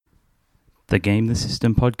The Game the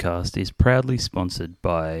System podcast is proudly sponsored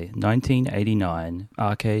by 1989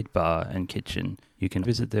 Arcade Bar and Kitchen. You can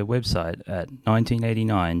visit their website at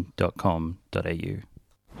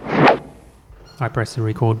 1989.com.au. I press the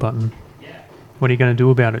record button. Yeah. What are you going to do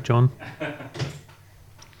about it, John?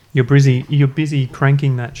 You're busy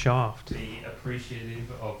cranking that shaft. Be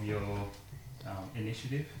appreciative of your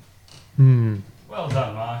initiative. Well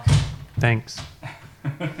done, Mark. Thanks.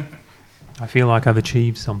 I feel like I've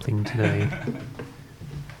achieved something today.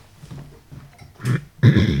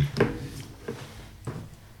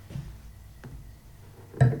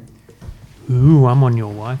 Ooh, I'm on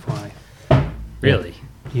your Wi-Fi. Really?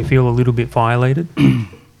 You feel a little bit violated?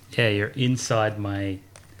 Yeah, you're inside my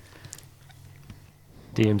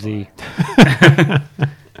DMZ.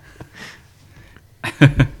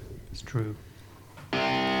 It's true.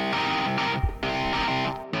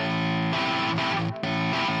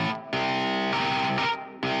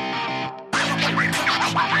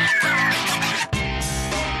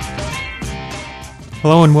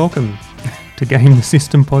 Hello and welcome to Game the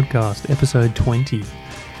System Podcast, episode 20.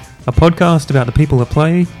 A podcast about the people that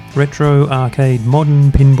play retro, arcade,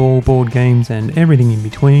 modern, pinball, board games and everything in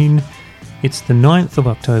between. It's the 9th of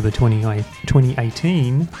October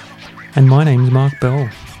 2018 and my name's Mark Bell.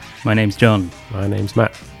 My name's John. My name's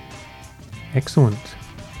Matt. Excellent.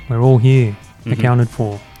 We're all here, accounted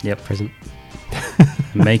for. Yep. Present.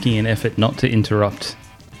 Making an effort not to interrupt.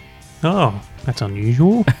 Oh, that's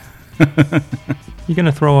unusual. You're going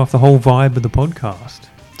to throw off the whole vibe of the podcast.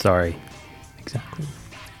 Sorry. Exactly.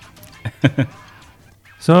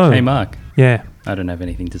 So, Hey, Mark. yeah. I don't have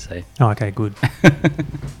anything to say. Oh, okay, good.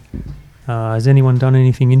 Has anyone done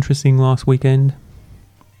anything interesting last weekend?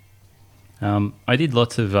 I did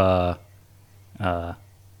lots of, I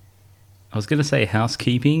was going to say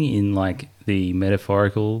housekeeping in like the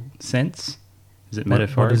metaphorical sense. Is it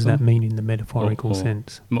metaphorical? What does that mean in the metaphorical Or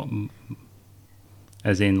sense?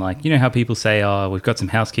 As in, like, you know how people say, oh, we've got some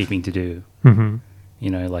housekeeping to do. Mm-hmm. You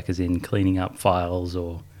know, like as in cleaning up files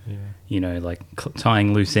or, Yeah. you know, like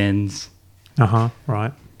tying loose ends. Uh-huh,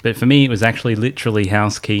 right. But for me, it was actually literally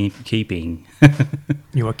housekeeping.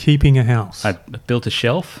 You are keeping a house. I built a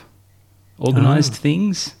shelf, organised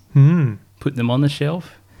things, put them on the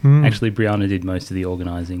shelf. Actually, Brianna did most of the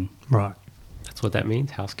organising. Right. That's what that means,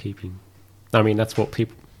 housekeeping. I mean, that's what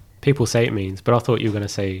people say it means, but I thought you were going to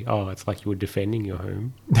say, oh, it's like you were defending your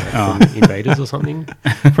home from invaders or something.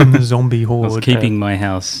 From the zombie I was horde. keeping my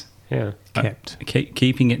house, Yeah. Kept.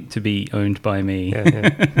 keeping it to be owned by me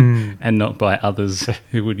Yeah. and not by others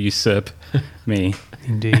who would usurp me.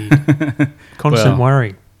 Indeed. Constant Well,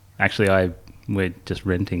 worry. Actually, we're just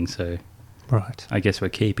renting, so Right. I guess we're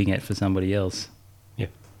keeping it for somebody else. Yeah.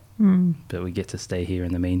 But we get to stay here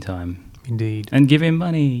in the meantime Indeed. and give him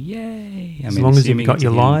money. Yay! As long as you've assuming got it's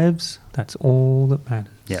your him. lives, that's all that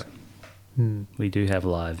matters. Yep, Mm. we do have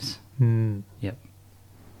lives. Mm. Yep.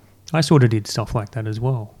 I sort of did stuff like that as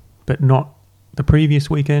well, but not the previous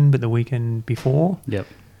weekend, but the weekend before, Yep.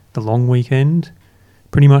 the long weekend.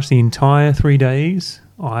 Pretty much the entire 3 days,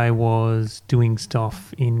 I was doing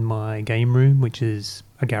stuff in my game room, which is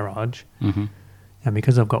a garage. Mm-hmm. And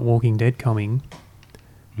because I've got Walking Dead coming,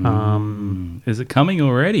 Is it coming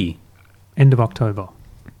already? end of October.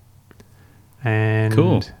 And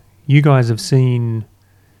Cool. you guys have seen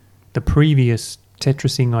the previous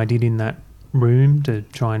Tetrising I did in that room to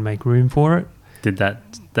try and make room for it. Did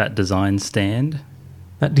that design stand?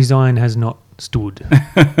 That design has not stood.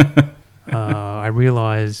 I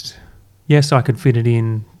realised, yes, I could fit it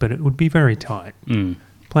in, but it would be very tight. Mm.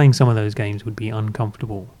 Playing some of those games would be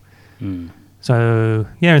uncomfortable. Mm. So,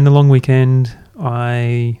 yeah, in the long weekend,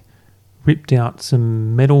 I ripped out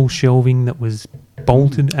some metal shelving that was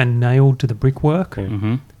bolted and nailed to the brickwork, Okay.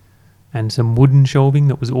 Mm-hmm. and some wooden shelving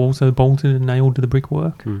that was also bolted and nailed to the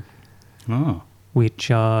brickwork, Oh. which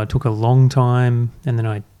took a long time, and then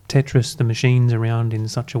I Tetris the machines around in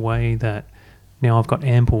such a way that now I've got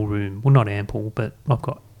ample room. Well, not ample, but I've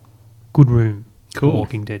got good room Cool. for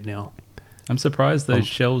Walking Dead now. I'm surprised those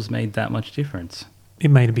shelves made that much difference.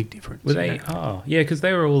 It made a big difference. Were they? Oh, yeah, because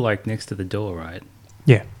they were all like next to the door, right?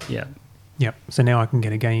 Yeah. Yeah. Yep. So now I can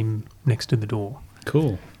get a game next to the door.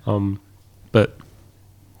 Cool. But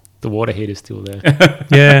the water heater's still there.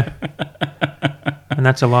 Yeah. And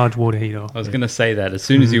that's a large water heater. I was going to say that as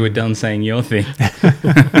soon as you were done saying your thing.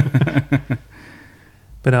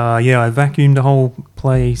 But yeah, I vacuumed the whole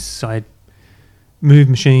place. I moved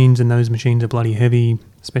machines, and those machines are bloody heavy,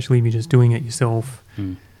 especially if you're just doing it yourself.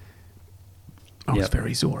 Mm. I was Yep.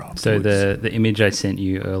 very sore afterwards. So the image I sent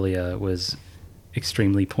you earlier was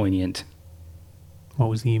extremely poignant. What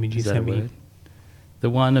was the image you Is that a sent me? word? The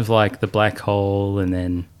one of like the black hole and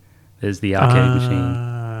then There's the arcade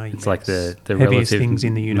machine. It's like the heaviest relative things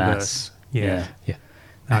in the mass. universe. Yeah.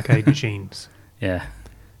 Arcade machines. Yeah.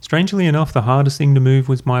 Strangely enough, the hardest thing to move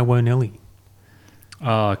was my Wonelli.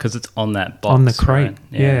 Oh, because it's on that box. On the crate. right?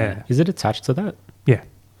 Yeah. Is it attached to that? Yeah.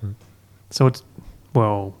 So it's,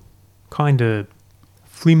 well, kind of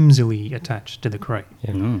flimsily attached to the crate.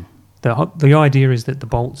 Yeah. Mm. The idea is that the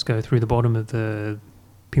bolts go through the bottom of the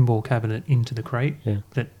pinball cabinet into the crate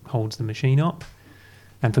that holds the machine up.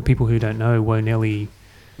 And for people who don't know, Wonelli,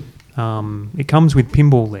 it comes with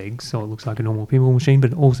pinball legs, so it looks like a normal pinball machine,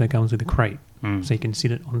 but it also comes with a crate. Mm. So you can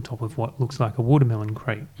sit it on top of what looks like a watermelon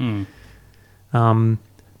crate. Mm.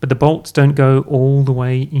 But the bolts don't go all the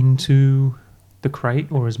way into the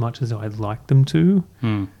crate, or as much as I'd like them to.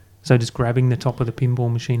 Mm. So just grabbing the top of the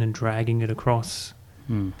pinball machine and dragging it across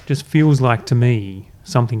Mm. just feels like, to me,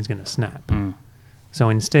 something's going to snap. Mm. So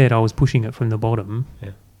instead, I was pushing it from the bottom. Yeah.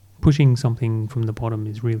 Pushing something from the bottom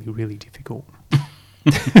is really, really difficult.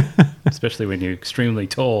 Especially when you're extremely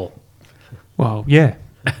tall. Well, yeah,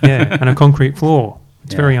 and a concrete floor.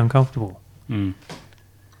 It's very uncomfortable. Mm.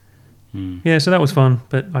 Mm. Yeah, so that was fun,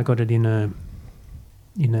 but I got it in a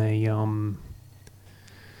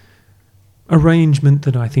arrangement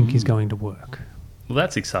that I think is going to work. Well,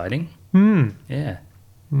 that's exciting. Yeah.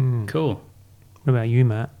 Cool. What about you,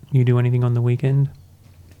 Matt? You do anything on the weekend?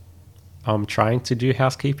 I'm trying to do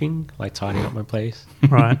housekeeping, like tidying up my place,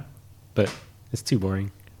 Right. but it's too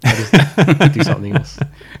boring. I just do something else.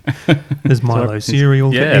 There's Milo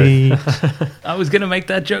cereal Yeah. to eat. I was going to make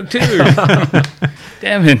that joke too.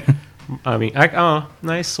 Damn it. I mean, no,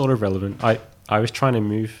 it's sort of relevant. I was trying to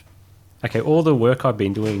move. Okay, all the work I've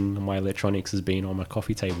been doing on my electronics has been on my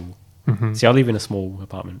coffee table. Mhm. See, I live in a small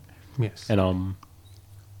apartment, Yes. and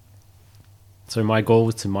so my goal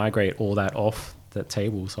was to migrate all that off that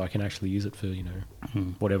table so I can actually use it for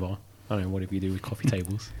whatever. I don't know, whatever you do with coffee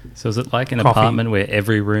tables. So is it like an Coffee. apartment where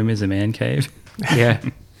every room is a man cave? Yeah.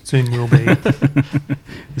 Soon will be.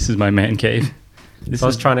 This is my man cave. So I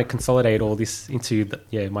was trying to consolidate all this into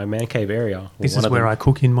my man cave area. This is where I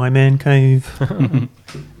cook in my man cave.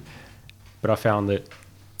 But I found that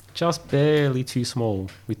just barely too small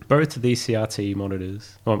with both of these CRT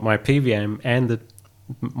monitors, my PVM and the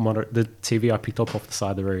TV I picked up off the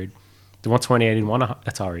side of the road, the 128-in-1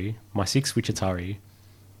 Atari, my 6-switch Atari,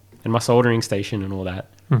 and my soldering station and all that.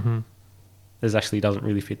 Mm-hmm. This actually doesn't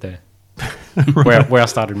really fit there. where I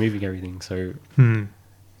started moving everything. So,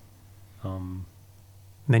 And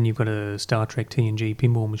then you've got a Star Trek TNG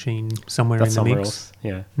pinball machine somewhere that's in the somewhere mix. else.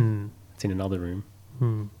 Yeah, Hmm. it's in another room.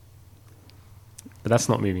 Hmm. But that's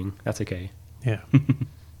not moving. That's okay. Yeah.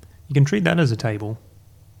 You can treat that as a table.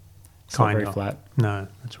 It's not very Kinda. flat. No,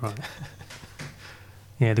 that's right.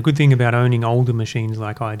 Yeah, the good thing about owning older machines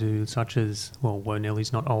like I do, such as, well,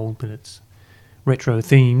 Wonelli's not old, but it's retro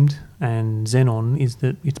themed, and Xenon, is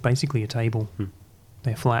that it's basically a table. Hmm.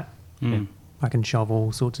 They're flat. Mm. I can shove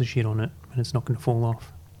all sorts of shit on it, and it's not going to fall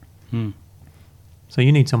off. Mm. So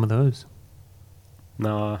you need some of those.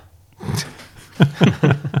 Nah.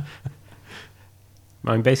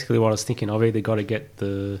 I mean, basically what I was thinking, I've either got to get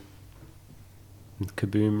the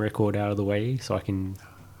Kaboom record out of the way so I can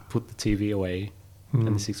put the TV away and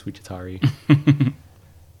the 6-switch Atari.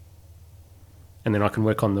 And then I can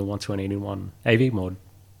work on the 128-in-1 AV mod.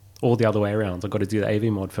 Or the other way around. I've got to do the AV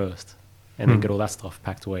mod first and then get all that stuff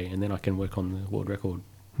packed away, and then I can work on the world record.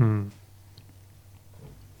 I'm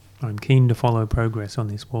keen to follow progress on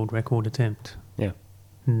this world record attempt. Yeah.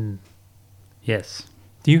 Hmm. Yes.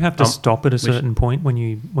 Do you have to stop at a which- certain point when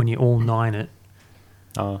you all nine it?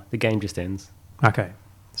 The game just ends. Okay,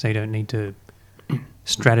 so you don't need to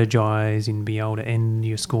strategize and be able to end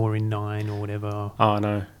your score in 9 or whatever. Oh,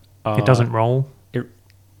 no. It doesn't roll.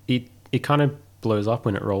 It kind of blows up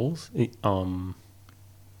when it rolls. All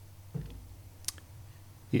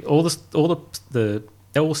the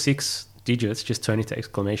 6 digits just turn into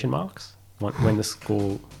exclamation marks when the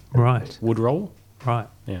score Right, would roll. right.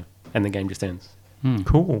 Yeah, and the game just ends. Mm.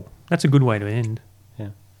 Cool. That's a good way to end. Yeah.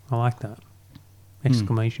 I like that.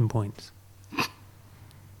 Exclamation points.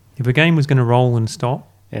 If a game was going to roll and stop,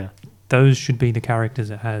 Yeah, those should be the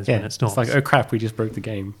characters it has yeah. when it stops. It's like, oh crap, we just broke the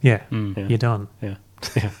game. yeah, Mm. Yeah. you're done. Yeah,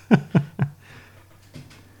 yeah.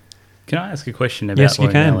 Can I ask a question about Yes, you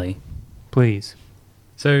can. Wonelli? Please.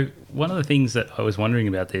 So one of the things that I was wondering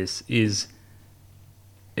about this is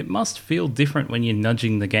it must feel different when you're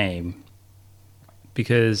nudging the game,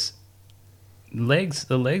 because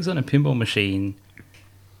the legs on a pinball machine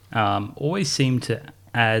always seem to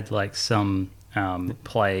add like some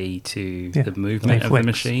play to Yeah, the movement they of flex. the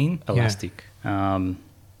machine. Elastic. And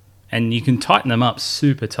you can tighten them up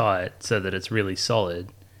super tight so that it's really solid.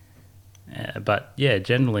 But yeah,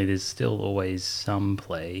 generally there's still always some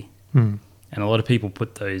play. Hmm. And a lot of people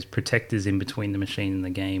put those protectors in between the machine and the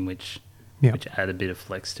game, which add a bit of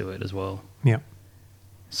flex to it as well. Yeah.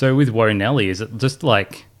 So with Woe Nelly, is it just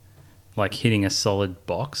like hitting a solid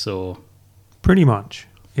box, or? Pretty much.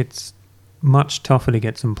 It's much tougher to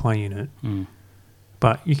get some play in it,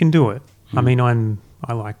 but you can do it. I mean, I'm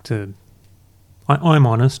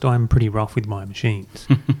honest. I'm pretty rough with my machines,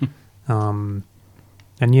 and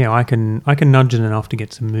yeah, I can nudge it enough to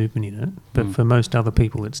get some movement in it. But for most other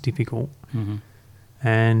people, it's difficult,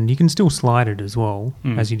 and you can still slide it as well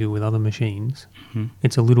as you do with other machines.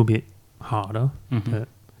 It's a little bit harder, but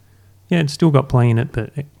yeah, it's still got play in it,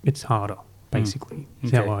 but it's harder. Basically,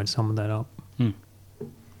 is how I'd sum that up.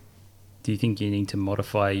 Do you think you need to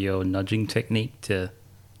modify your nudging technique to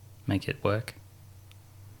make it work?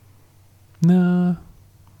 Nah, it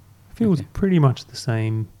feels pretty much the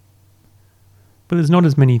same. But there's not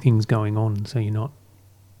as many things going on, so you're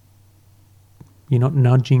not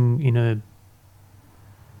nudging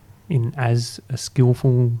in as a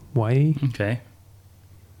skillful way. Okay.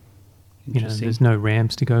 You know, there's no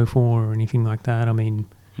ramps to go for or anything like that. I mean,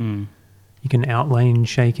 you can outlane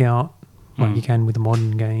shakeout like you can with a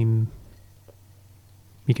modern game.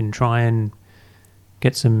 You can try and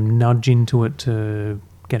get some nudge into it to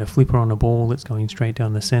get a flipper on a ball that's going straight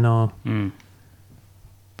down the center.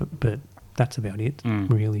 But that's about it,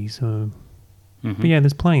 really. So, but yeah,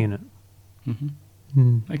 there's play in it.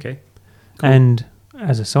 Okay. Cool. And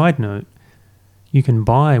as a side note, you can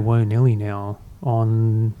buy Woe Nelly now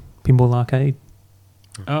on Pinball Arcade.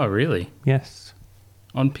 Oh, really? Yes.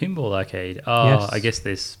 On Pinball Arcade? Oh, Yes. I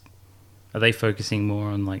guess are they focusing more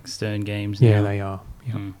on like Stern games now? Yeah, they are.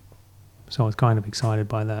 Yeah. So I was kind of excited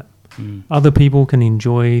by that. Other Other people can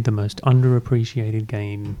enjoy the most underappreciated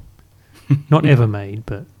game, not ever made,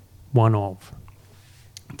 but one of.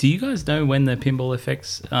 Do you guys know when the Pinball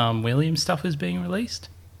FX Williams stuff is being released?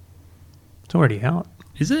 It's already out.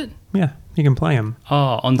 Is it? Yeah, you can play them.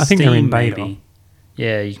 Oh, on Steam, I think they're in beta. maybe.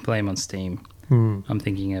 Yeah, you can play them on Steam. Hmm. I'm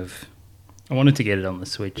thinking of... I wanted to get it on the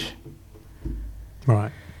Switch.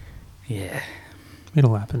 Right. Yeah.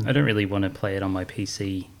 It'll happen. I don't really want to play it on my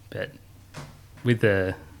PC, but with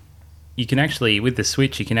the... You can actually... With the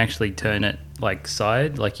Switch, you can actually turn it like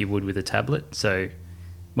side, like you would with a tablet. So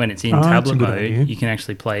when it's in tablet that's a good mode, idea. you can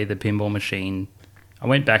actually play the pinball machine. I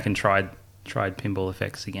went back and tried Pinball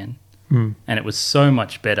FX again. And it was so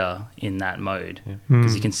much better in that mode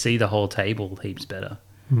because you can see the whole table heaps better.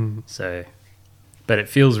 So, but it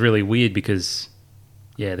feels really weird because,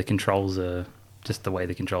 yeah, the controls are just the way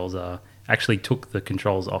the controls are. Actually took the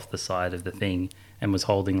controls off the side of the thing and was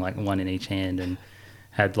holding like one in each hand and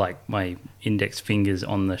had like my index fingers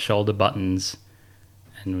on the shoulder buttons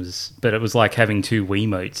but it was like having two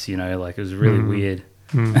Wiimotes, you know, like it was really weird.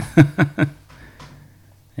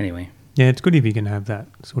 Anyway. Yeah, it's good if you can have that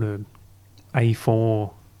sort of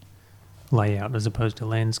A4 layout as opposed to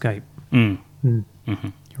landscape. You're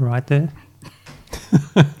right there.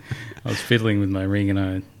 I was fiddling with my ring and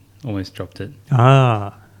I almost dropped it.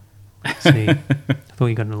 Ah, see. I thought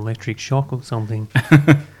you got an electric shock or something.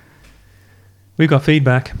 We've got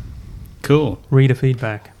feedback. Cool. Reader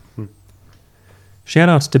feedback. Shout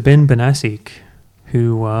outs to Ben Benasik,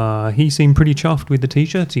 who he seemed pretty chuffed with the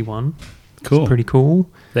t-shirts he won. Cool. It's pretty cool.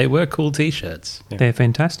 They were cool t-shirts. Yeah. They're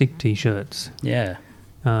fantastic t-shirts. Yeah.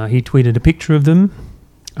 He tweeted a picture of them,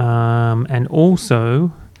 and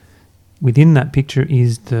also within that picture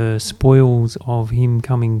is the spoils of him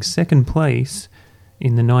coming second place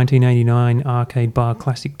in the 1989 Arcade Bar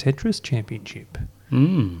Classic Tetris Championship,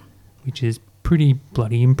 which is pretty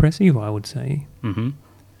bloody impressive, I would say.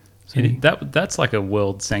 So That's like a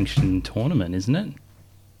world-sanctioned tournament, isn't it?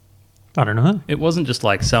 I don't know. It wasn't just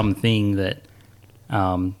like something that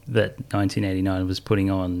 1989 was putting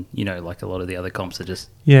on, you know, like a lot of the other comps are just...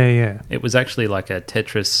 Yeah. It was actually like a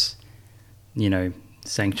Tetris, you know,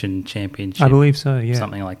 sanctioned championship. I believe so, yeah.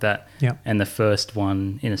 Something like that. Yeah. And the first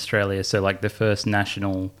one in Australia, so like the first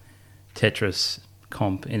national Tetris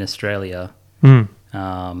comp in Australia.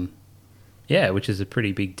 Yeah, which is a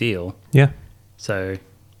pretty big deal. Yeah. So...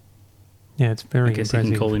 Yeah, it's very I guess impressive.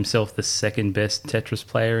 he can call himself the second best Tetris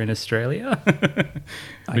player in Australia.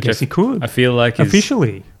 I guess he could. I feel like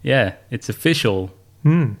officially. Yeah, it's official.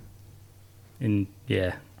 I'm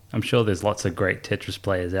sure there's lots of great Tetris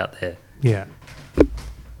players out there. Yeah.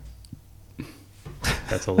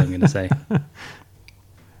 That's all I'm going to say.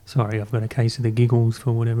 Sorry, I've got a case of the giggles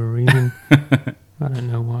for whatever reason. I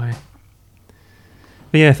don't know why.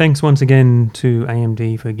 But yeah, thanks once again to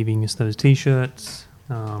AMD for giving us those t-shirts.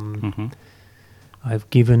 I've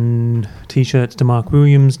given t-shirts to Mark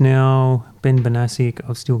Williams now, Ben Benasik.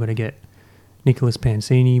 I've still got to get Nicholas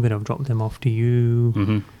Pancini, but I've dropped them off to you.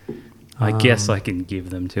 Hmm. I guess I can give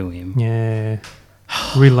them to him. Yeah,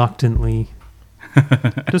 reluctantly.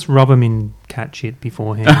 Just rub them in cat shit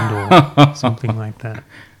beforehand or something like that.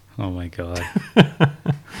 Oh my god.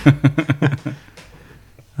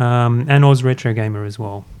 And Oz Retro Gamer as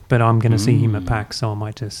well. But I'm going to see him at PAX, so I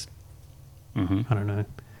might just, Hmm. I don't know,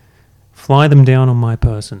 fly them down on my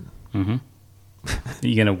person. Hmm.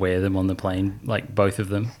 You're gonna wear them on the plane, like both of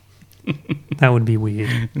them, That would be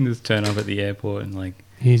weird. and just turn up at the airport and like,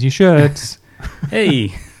 Here's your shirts.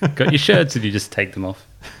 hey, got your shirts, and you just take them off.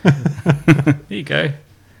 Here you go.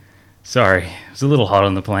 Sorry, it was a little hot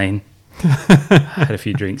on the plane. Had a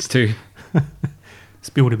few drinks too.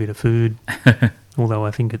 Spilled a bit of food. Although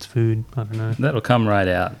I think it's food. I don't know. That'll come right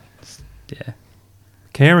out. Yeah.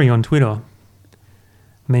 Carey on Twitter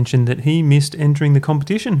mentioned that he missed entering the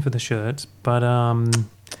competition for the shirts, but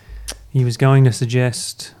he was going to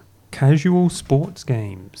suggest casual sports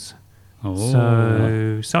games. Oh.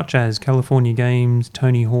 So, such as California Games,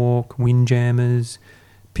 Tony Hawk, Windjammers,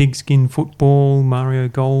 Pigskin Football, Mario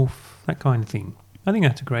Golf, that kind of thing. I think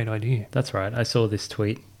that's a great idea. That's right. I saw this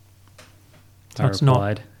tweet. So I it's not-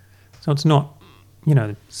 replied. So it's not, you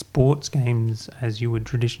know, sports games as you would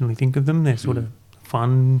traditionally think of them. They're sort of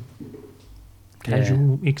fun,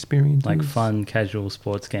 casual experiences. Like fun, casual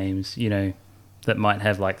sports games, you know, that might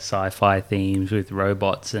have like sci-fi themes with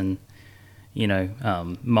robots and, you know,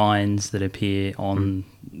 mines that appear on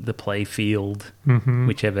the play field, Mhm.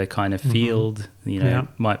 whichever kind of field, you know, Yeah.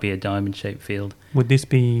 might be a diamond-shaped field. Would this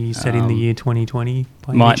be set in the year 2020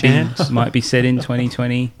 by any Might chance? might be set in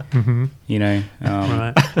 2020, Mm-hmm. you know,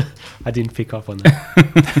 Right. I didn't pick up on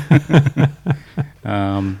that.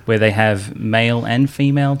 where they have male and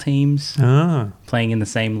female teams Ah, playing in the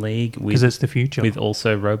same league because with, it's the future. with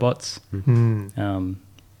also robots. Mm.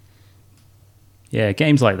 Yeah,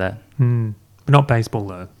 games like that. Mm. But not baseball,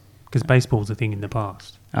 though, because baseball's a thing in the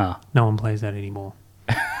past. Ah, No one plays that anymore.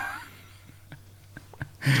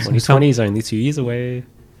 2020 is only 2 years away.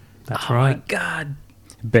 That's oh right. my God.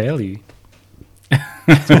 Barely.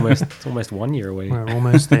 It's almost 1 year away. We're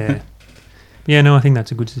almost there. Yeah, no, I think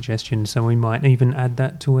that's a good suggestion. So we might even add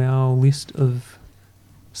that to our list of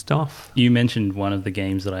stuff. You mentioned one of the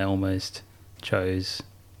games that I almost chose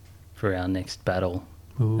for our next battle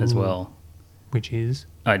as Ooh, well. Which is?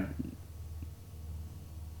 I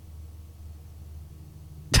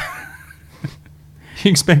You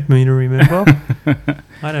expect me to remember?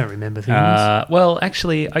 I don't remember things. well,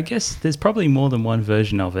 actually, I guess there's probably more than one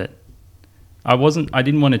version of it. I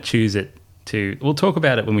didn't want to choose it to. We'll talk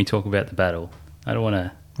about it when we talk about the battle. I don't want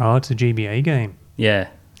to. Oh, it's a GBA game. Yeah,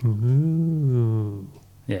 Ooh.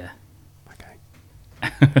 yeah.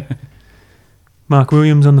 Okay. Mark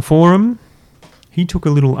Williams on the forum, he took a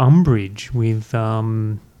little umbrage with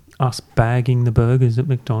us bagging the burgers at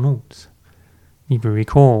McDonald's. If you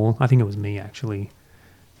recall, I think it was me actually,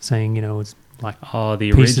 saying, you know, it's like Oh,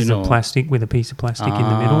 the pieces original of plastic with a piece of plastic in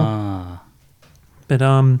the middle. Ah, But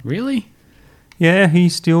really? yeah, he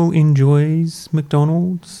still enjoys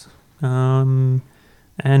McDonald's. And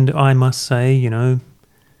I must say, you know,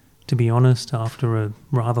 to be honest, after a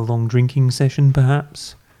rather long drinking session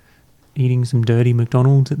perhaps, eating some dirty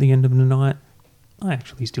McDonald's at the end of the night, I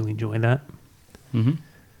actually still enjoy that.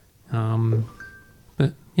 Mm-hmm.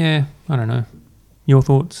 But yeah, I don't know. Your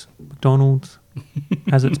thoughts? McDonald's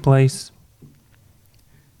has its place.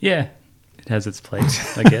 Yeah, it has its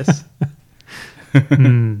place, I guess.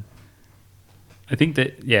 Hmm. I think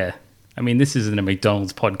that, yeah. I mean, this isn't a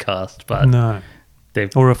McDonald's podcast, but No.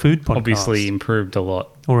 they've Or a food podcast. obviously improved a lot.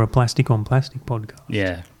 Or a plastic on plastic podcast.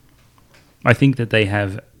 Yeah. I think that they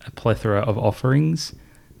have a plethora of offerings,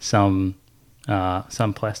 some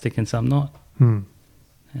plastic and some not. Hmm.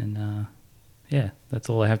 And yeah, that's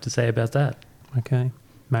all I have to say about that. Okay.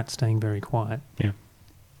 Matt's staying very quiet. Yeah.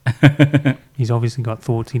 He's obviously got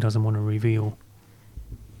thoughts he doesn't want to reveal.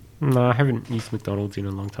 No, I haven't used McDonald's in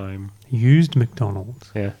a long time. Used McDonald's.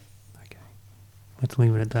 Yeah. Okay. Let's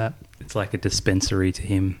leave it at that. It's like a dispensary to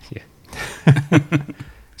him. Yeah.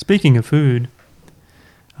 Speaking of food,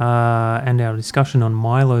 and our discussion on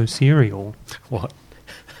Milo cereal. What?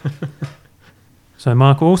 So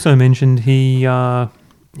Mark also mentioned he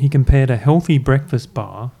compared a healthy breakfast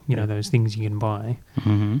bar, you know, those things you can buy,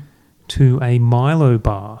 Mm-hmm. to a Milo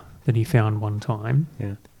bar that he found one time,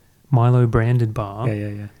 Yeah. Milo branded bar,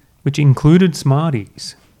 Yeah. which included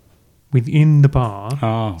Smarties within the bar.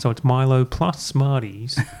 Oh, So it's Milo plus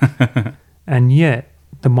Smarties, and yet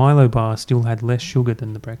the Milo bar still had less sugar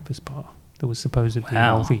than the breakfast bar that was supposedly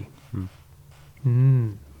Wow. healthy.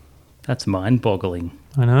 Mm, that's mind-boggling.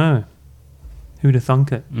 I know. Who'd have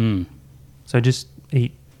thunk it? Mm. So just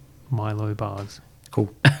eat Milo bars Cool.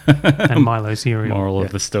 and Milo cereal. Moral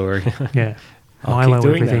of the story. Yeah, I'll Milo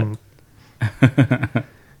keep doing everything.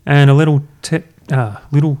 And a little tech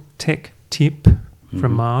tip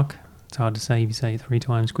from Mhm. Mark. It's hard to say if you say it 3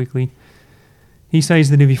 times quickly. He says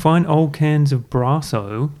that if you find old cans of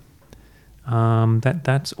Brasso,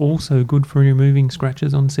 that's also good for removing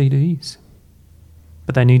scratches on CDs.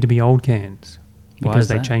 But they need to be old cans Why because is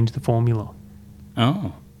they that? change the formula.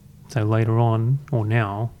 Oh, So later on, or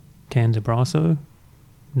now, cans of Brasso,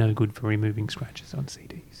 no good for removing scratches on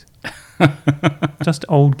CDs. Just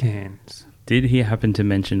old cans. did he happen to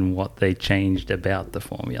mention what they changed about the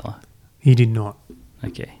formula? He did not.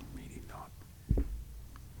 Okay. He did not.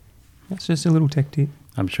 That's just a little tech tip.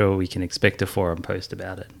 I'm sure we can expect a forum post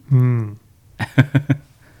about it. Hmm.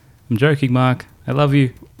 I'm joking, Mark. I love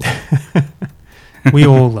you. We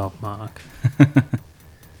all love Mark.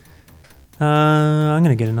 I'm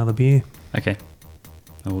going to get another beer. Okay.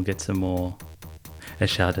 And we'll get some more a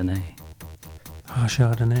Chardonnay. Oh,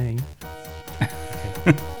 Chardonnay.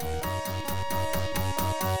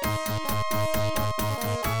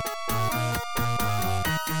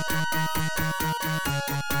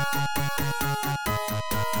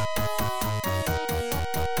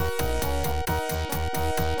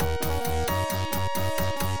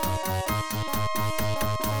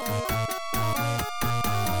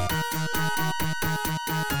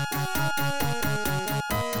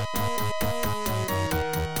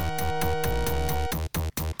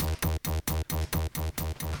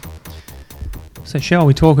 So shall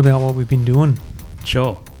we talk about what we've been doing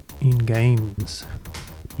Sure. in games?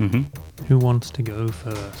 Mm-hmm. Who wants to go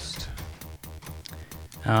first?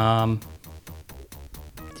 Do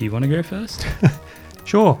you want to go first?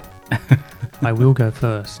 Sure. I will go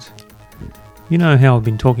first. You know how I've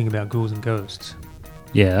been talking about ghouls and ghosts?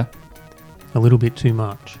 Yeah. A little bit too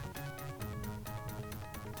much.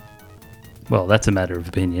 Well, that's a matter of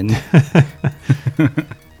opinion.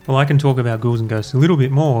 Well, I can talk about ghouls and ghosts a little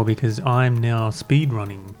bit more because I'm now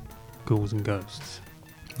speedrunning ghouls and ghosts.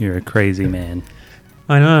 You're a crazy man.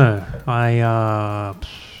 I know. I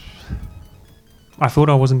thought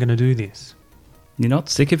I wasn't going to do this. You're not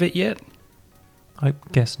sick of it yet? I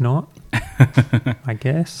guess not. I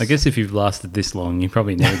guess. I guess if you've lasted this long, you're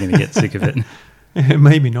probably never going to get sick of it.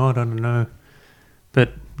 Maybe not. I don't know.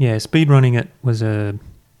 But yeah, speedrunning it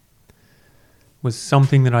was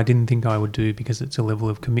something that I didn't think I would do because it's a level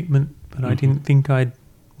of commitment that I Mhm. didn't think I'd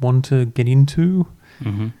want to get into.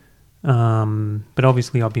 Mm-hmm. But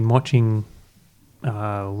obviously I've been watching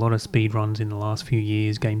a lot of speedruns in the last few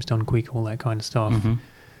years, Games Done Quick, all that kind of stuff. Mm-hmm.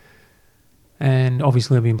 And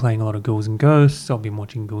obviously I've been playing a lot of Ghouls and Ghosts. I've been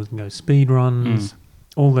watching Ghouls and Ghosts speedruns.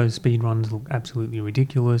 All those speedruns look absolutely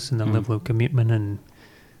ridiculous, and the level of commitment and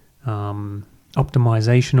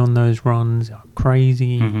optimization on those runs are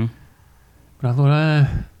crazy. Mm-hmm. But I thought,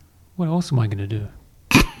 what else am I going to do?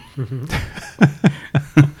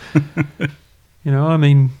 You know, I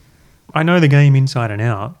mean, I know the game inside and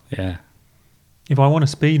out. Yeah. If I want a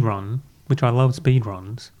speed run, which I love speed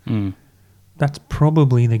runs, Mm. that's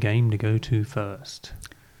probably the game to go to first.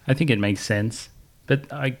 I think it makes sense. But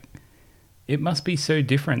it must be so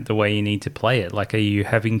different the way you need to play it. Like, are you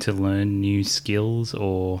having to learn new skills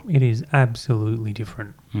or... It is absolutely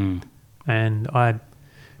different. Mm. And I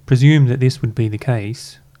presumed that this would be the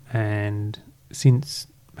case. And since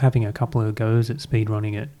having a couple of goes at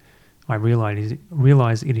speedrunning it, I realize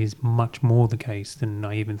it is much more the case than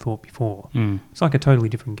I even thought before. Mm. It's like a totally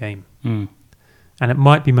different game. Mm. And it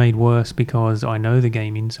might be made worse because I know the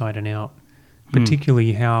game inside and out,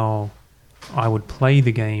 particularly how I would play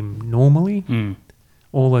the game normally. Mm.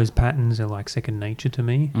 All those patterns are like second nature to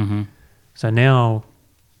me. Mm-hmm. So now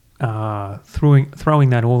throwing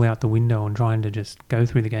that all out the window and trying to just go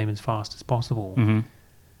through the game as fast as possible, Mm-hmm.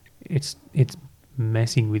 it's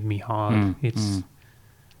messing with me hard. Mm.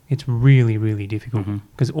 It's really, really difficult Mhm.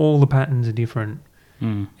 because all the patterns are different.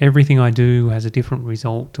 Mm. Everything I do has a different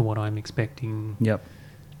result to what I'm expecting. Yep.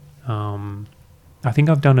 I think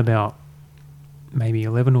I've done about maybe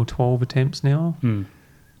 11 or 12 attempts now, Mm.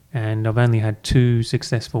 and I've only had 2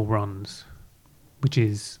 successful runs, which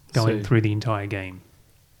is going So- through the entire game.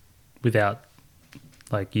 Without,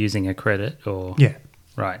 like, using a credit or... Yeah,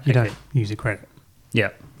 Right. you okay. don't use a credit.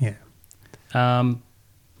 Yep. Yeah.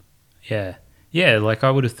 Yeah. Yeah, like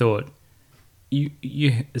I would have thought you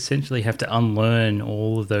essentially have to unlearn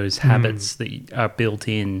all of those habits that are built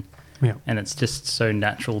in, Yeah. and it's just so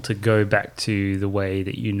natural to go back to the way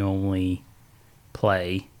that you normally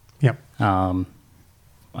play. Yep.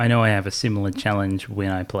 I know I have a similar challenge when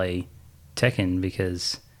I play Tekken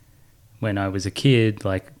because when I was a kid,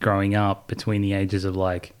 like growing up between the ages of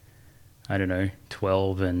like, I don't know,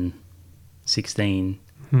 12 and 16,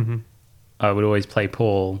 Mm-hmm. I would always play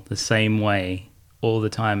Paul the same way all the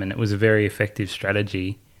time, and it was a very effective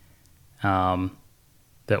strategy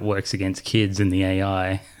that works against kids and the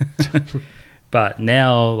AI. But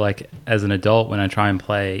now, like, as an adult, when I try and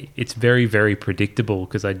play, it's very, very predictable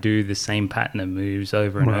because I do the same pattern of moves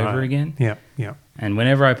over and over again. Yeah, yeah. And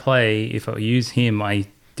whenever I play, if I use him, I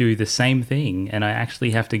do the same thing, and I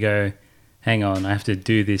actually have to go, hang on, I have to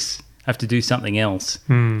do this, I have to do something else.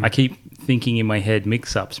 I keep thinking in my head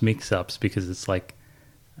mix-ups, because it's like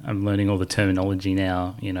I'm learning all the terminology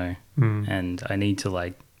now, you know, and I need to,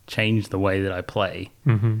 like, change the way that I play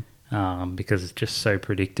because it's just so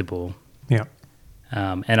predictable. Yeah.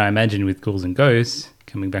 And I imagine with Ghouls and Ghosts,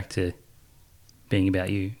 coming back to being about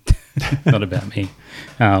you, not about me.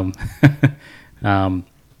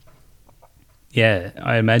 Yeah,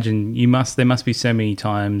 I imagine there must be so many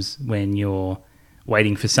times when you're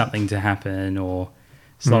waiting for something to happen or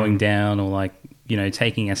slowing down or, like, you know,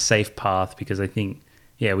 taking a safe path, because I think,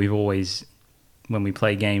 yeah, we've always, when we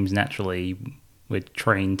play games naturally, we're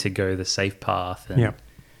trained to go the safe path and,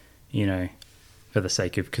 you know, for the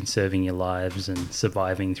sake of conserving your lives and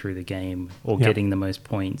surviving through the game or getting the most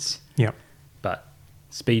points. Yeah. But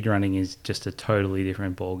speedrunning is just a totally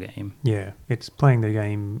different ball game. Yeah, it's playing the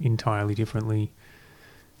game entirely differently.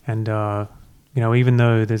 And, you know, even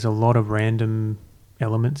though there's a lot of random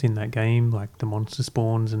elements in that game, like the monster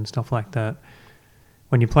spawns and stuff like that,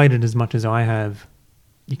 when you played it as much as I have,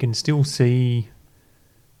 you can still see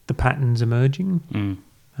the patterns emerging.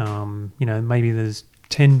 You know, maybe there's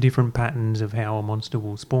 10 different patterns of how a monster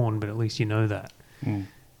will spawn, but at least you know that.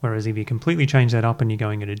 Whereas if you completely change that up and you're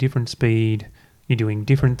going at a different speed, you're doing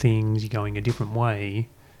different things, you're going a different way,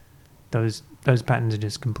 those patterns are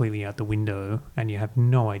just completely out the window and you have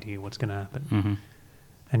no idea what's going to happen.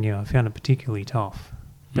 And yeah, I found it particularly tough.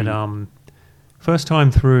 But first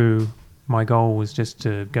time through, my goal was just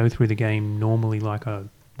to go through the game normally, like I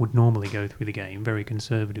would normally go through the game, very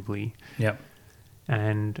conservatively. Yep.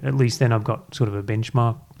 And at least then I've got sort of a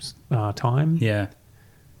benchmark time. Yeah.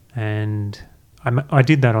 And I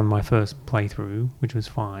did that on my first playthrough, which was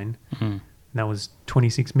fine. And that was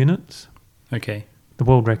 26 minutes. Okay. The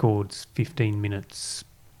world record's 15 minutes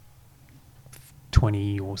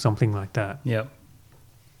 20 or something like that. Yep.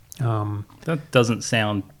 That doesn't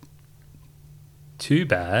sound too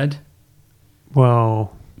bad,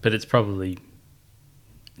 well, but it's probably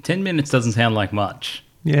 10 minutes doesn't sound like much.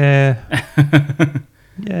 Yeah.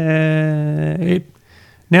 Yeah.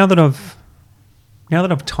 Now that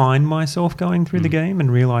I've timed myself going through the game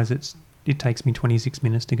and realised it takes me 26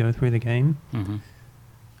 minutes to go through the game,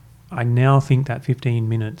 I now think that 15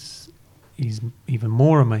 minutes is even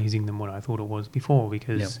more amazing than what I thought it was before,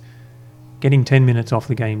 because getting 10 minutes off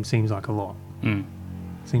the game seems like a lot.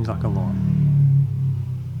 Seems like a lot.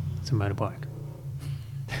 It's a motorbike.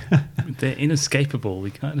 They're inescapable.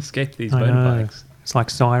 We can't escape these I know. motorbikes. It's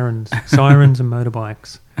like sirens and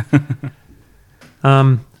motorbikes.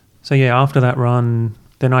 So yeah, after that run,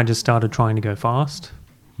 then I just started trying to go fast,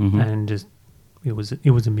 and just it was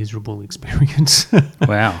a miserable experience.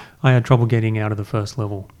 Wow. I had trouble getting out of the first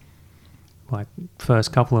level. Like,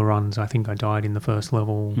 first couple of runs, I think I died in the first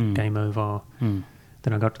level, game over. Then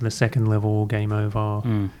I got to the second level, game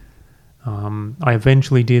over. I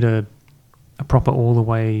eventually did a proper all the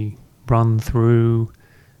way run through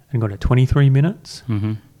and got to 23 minutes.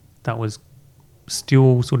 That was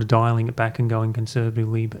still sort of dialing it back and going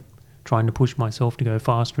conservatively, but trying to push myself to go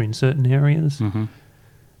faster in certain areas.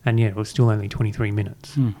 And yeah, it was still only 23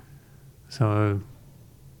 minutes. So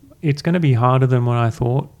it's going to be harder than what I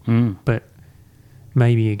thought, but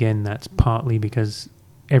maybe again that's partly because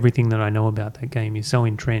everything that I know about that game is so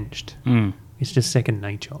entrenched. It's just second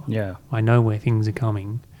nature. Yeah. I know where things are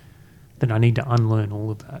coming, that I need to unlearn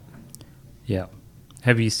all of that. Yeah.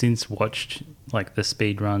 Have you since watched, like, the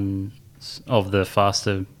speed runs of the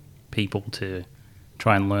faster people to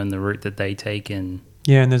try and learn the route that they take? And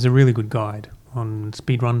Yeah, and there's a really good guide on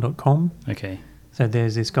speedrun.com. okay. So So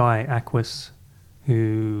there's this guy, Aquis,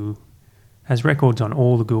 who has records on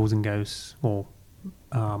all the Ghouls and Ghosts, or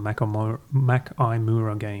Mac-I-Mura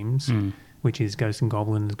games, which is Ghosts and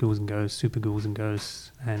Goblins, Ghouls and Ghosts, Super Ghouls and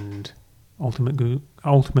Ghosts, and Ultimate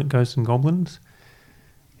Ghosts and Goblins.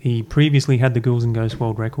 He previously had the Ghouls and Ghosts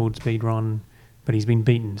world record speedrun, but he's been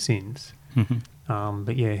beaten since.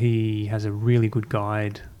 But yeah, he has a really good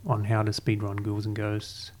guide on how to speedrun Ghouls and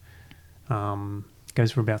Ghosts.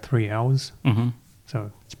 Goes for about 3 hours, so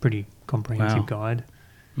it's a pretty comprehensive guide.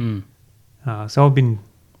 So I've been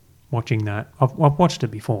watching that. I've watched it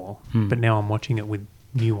before, but now I'm watching it with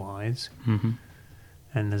new eyes,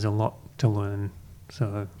 and there's a lot to learn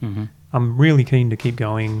So Mm-hmm. I'm really keen to keep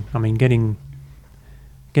going. I mean, getting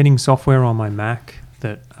software on my Mac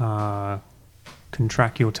that can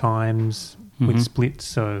track your times with Mhm. splits.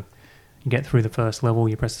 So you get through the first level,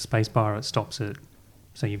 you press the space bar, it stops it.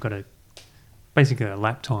 So you've got basically a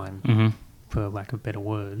lap time, Mm-hmm. for lack of better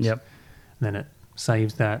words. Yep. And then it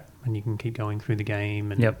saves that, and you can keep going through the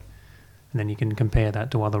game. And, Yep. and then you can compare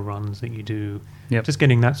that to other runs that you do. Yep. Just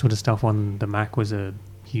getting that sort of stuff on the Mac was a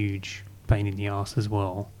huge pain in the ass as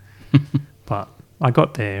well. But I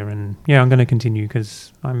got there, and yeah, I'm going to continue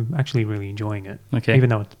because I'm actually really enjoying it. Okay. Even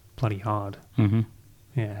though it's bloody hard. Mm-hmm.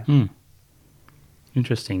 Yeah. Hmm.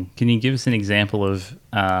 Interesting. Can you give us an example of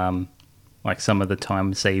like some of the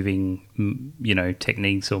time-saving,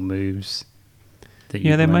 techniques or moves that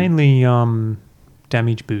Yeah, you've they're learned? mainly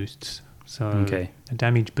damage boosts. So Okay. a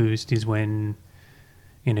damage boost is when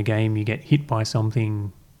in a game you get hit by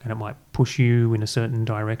something and it might push you in a certain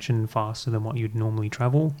direction faster than what you'd normally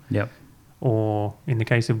travel. Yep. Or in the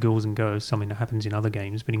case of Ghouls and Ghosts, something that happens in other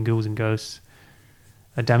games, but in Ghouls and Ghosts,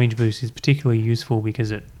 a damage boost is particularly useful because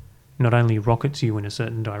it not only rockets you in a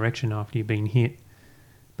certain direction after you've been hit,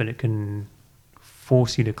 but it can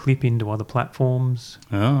force you to clip into other platforms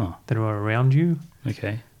Oh, that are around you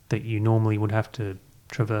okay. that you normally would have to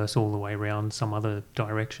traverse all the way around some other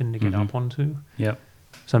direction to get Mhm. up onto. Yep.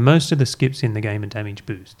 So most of the skips in the game are damage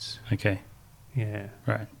boosts. Okay. Yeah.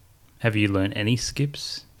 Right. Have you learned any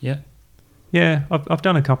skips yet? Yeah, I've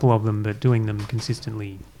done a couple of them, but doing them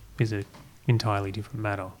consistently is a entirely different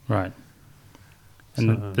matter. Right.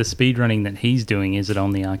 And So- the speed running that he's doing, is it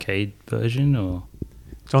on the arcade version or?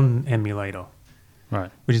 It's on emulator,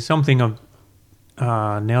 Right. which is something I've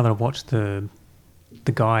now that I've watched the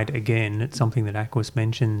guide again. It's something that Aquas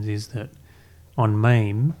mentions is that on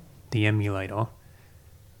MAME, the emulator,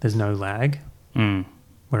 there's no lag, Mm.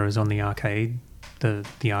 whereas on the arcade,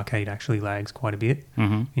 the arcade actually lags quite a bit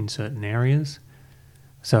Mm-hmm. in certain areas.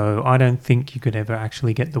 So I don't think you could ever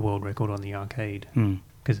actually get the world record on the arcade Mm.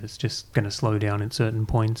 because it's just going to slow down at certain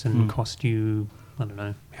points and Mm. cost you, I don't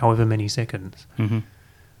know, however many seconds. Mm-hmm.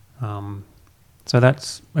 So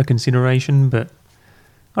that's a consideration, but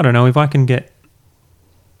I don't know if I can get,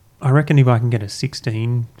 I reckon if I can get a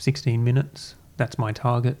 16 minutes, that's my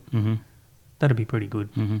target. Mm-hmm. That'd be pretty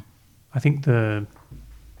good. Mm-hmm. I think it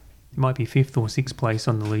might be 5th or 6th place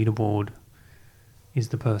on the leaderboard is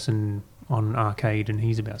the person on arcade, and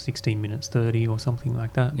he's about 16 minutes 30 or something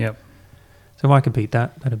like that. Yep. So if I could beat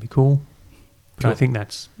that, that'd be cool. But I Cool. think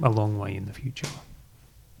that's a long way in the future.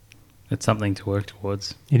 It's something to work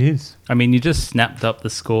towards. It is. I mean, you just snapped up the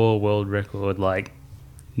score world record like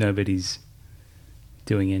nobody's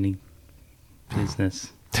doing any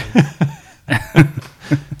business.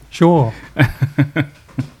 Sure.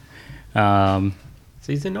 So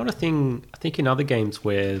is there not a thing, I think in other games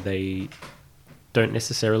where they don't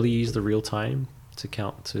necessarily use the real time to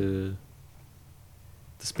count to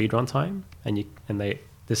the speedrun time, and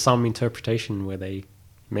there's some interpretation where they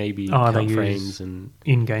maybe They count use frames and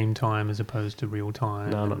in-game time as opposed to real time.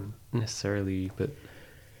 no, not and- necessarily, but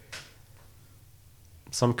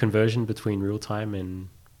some conversion between real time and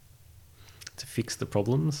to fix the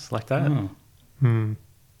problems like that. Oh. Hmm.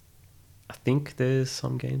 I think there's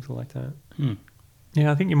some games like that. Hmm.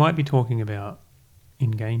 Yeah, I think you might be talking about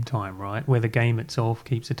in-game time, right? Where the game itself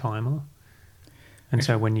keeps a timer. And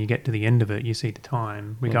so when you get to the end of it, you see the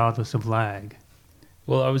time, regardless of lag.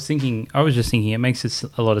 Well, I was just thinking it makes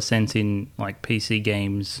a lot of sense in like PC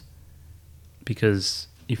games because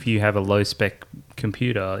if you have a low spec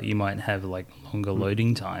computer, you might have like longer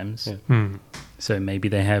loading times. Yeah. Hmm. So maybe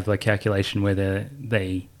they have like calculation where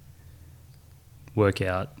they work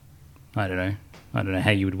out. I don't know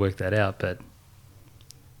how you would work that out, but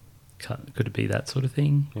could it be that sort of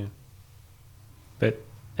thing? Yeah. But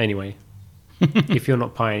anyway, if you're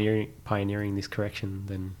not pioneering this correction,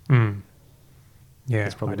 then Hmm. Yeah,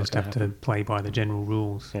 That's probably I just not have gonna to play by the general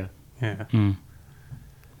rules. yeah. Yeah. Hmm.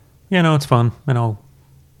 Yeah, no, it's fun, and I'll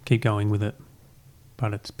keep going with it.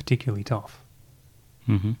 But it's particularly tough.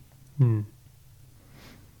 Mm-hmm. Hmm.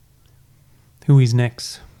 Who is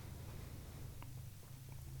next?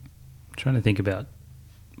 Trying to think about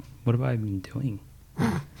what have I been doing?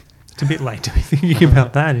 It's a bit late to be thinking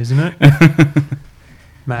about that, isn't it?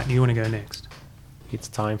 Matt, you want to go next? It's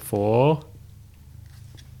time for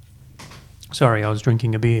Sorry, I was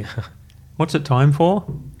drinking a beer. What's it time for?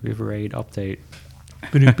 River Raid update.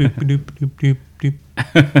 Ba-doop, boop, ba-doop, ba-doop, doop,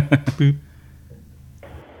 doop. Boop.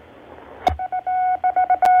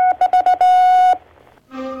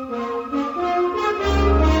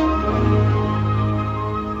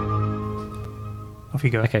 Off you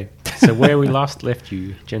go. Okay, so where we last left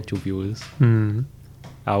you, gentle viewers, Hmm.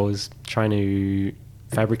 I was trying to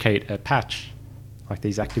fabricate a patch, like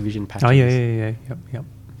these Activision patches. Oh, yeah. Yep.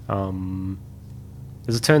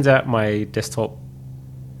 As it turns out, my desktop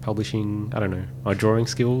publishing, I don't know, my drawing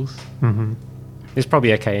skills Hmm. is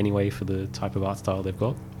probably okay anyway for the type of art style they've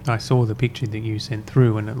got. I saw the picture that you sent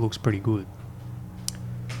through, and it looks pretty good.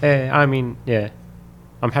 Yeah, I mean, yeah,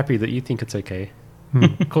 I'm happy that you think it's okay. Hmm.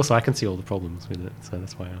 Of course, I can see all the problems with it, so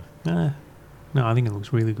that's why. No, I think it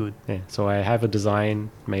looks really good. Yeah, so I have a design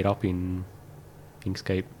made up in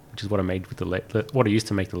Inkscape, which is what I made with what I used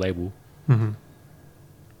to make the label. Hmm.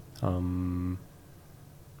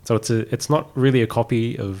 So it's not really a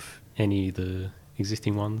copy of any of the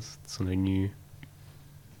existing ones. It's on a new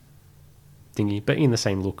thingy, but in the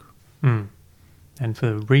same look. Mm. And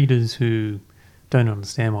for readers who don't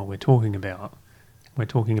understand what we're talking about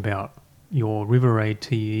your River Raid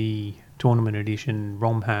TE Tournament Edition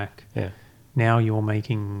ROM hack. Yeah, Now you're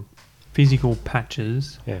making physical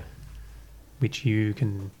patches, yeah, which you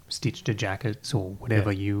can stitch to jackets or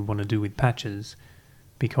whatever you want to do with patches,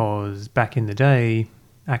 because back in the day,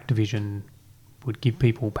 Activision would give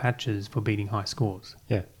people patches for beating high scores.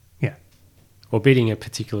 yeah. Yeah. Or beating a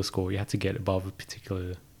particular score, you had to get above a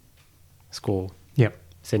particular score. Yep.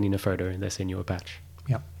 Send in a photo and they send you a patch.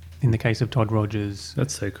 Yep. In the case of Todd Rogers,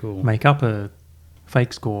 That's so cool. make up a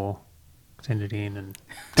fake score, send it in, and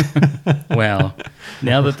Wow.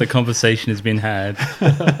 Now that the conversation has been had,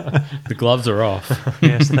 the gloves are off.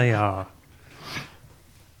 yes, they are.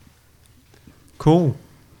 Cool.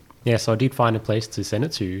 Yeah, so I did find a place to send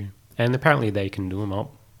it to, and apparently they can do them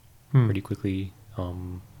up pretty quickly.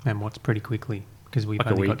 And what's pretty quickly, because we've Like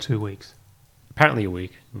a only got week. 2 weeks. Apparently a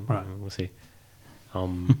week. Right. We'll see.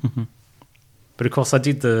 But of course, I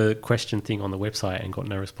did the question thing on the website and got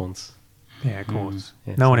no response. Yeah, of course.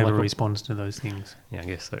 Yeah, No so one like ever what- responds to those things. Yeah, I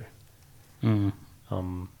guess so. Mm.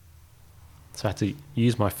 So I had to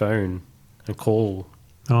use my phone and call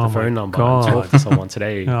Oh the my phone number God. and talk to someone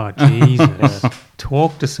today. Oh, Jesus.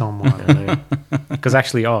 Talk to someone. Because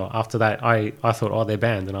actually, after that, I thought, they're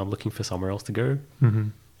banned and I'm looking for somewhere else to go. Hmm.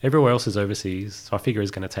 Everywhere else is overseas, so I figure it's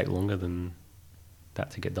going to take longer than that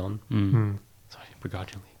to get done. Mm. So I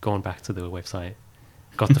begrudgingly gone back to the website,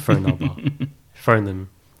 got the phone number, phoned them,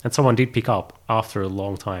 and someone did pick up after a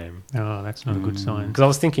long time. Oh, that's not a good sign. Because I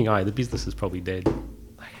was thinking, the business is probably dead.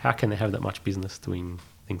 Like, how can they have that much business doing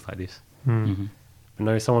things like this? Mm. But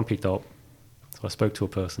no, someone picked up. So I spoke to a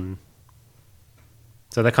person.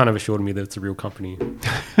 So they kind of assured me that it's a real company.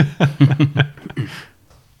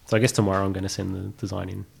 So I guess tomorrow I'm going to send the design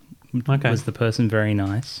in. Okay. Was the person very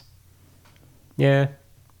nice? Yeah.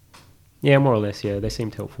 Yeah, more or less, yeah. They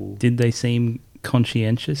seemed helpful. Did they seem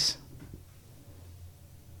conscientious?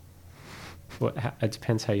 It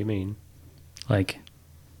depends how you mean. Like,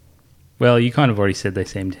 well, you kind of already said they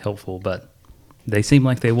seemed helpful, but they seemed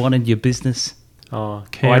like they wanted your business. I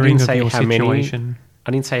Caring didn't of say your how many. situation.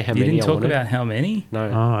 I didn't say how You many didn't I talk wanted. about how many? No.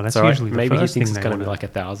 Oh, that's So usually the maybe first he thinks thing it's they going to be wanted.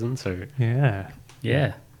 like 1,000. So Yeah.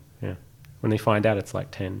 Yeah. yeah, when they find out it's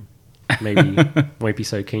like 10, maybe won't be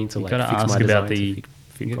so keen to You like gotta fix ask my about design the- to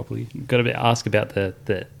fit properly. Got to ask about the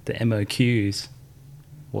MOQs,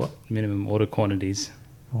 What? minimum order quantities.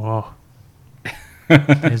 Whoa.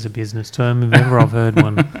 There's a business term if ever I've heard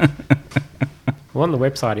one. Well, on the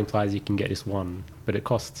website implies you can get this one, but it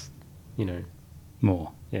costs,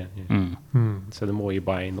 More. yeah. Mm. So the more you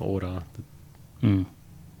buy in the order, Mm.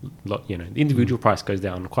 the individual price goes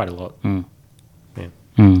down quite a lot. Mm. Yeah.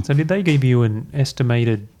 Mm. So did they give you an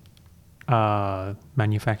estimated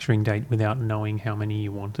manufacturing date without knowing how many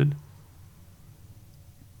you wanted?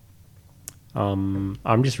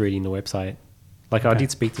 I'm just reading the website. Like I Okay.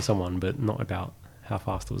 did speak to someone, but not about how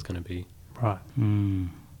fast it was going to be. Right. Mm.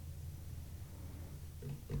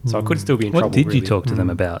 So I could still be in What trouble. did you really. talk to them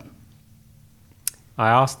about? I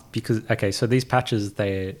asked because so these patches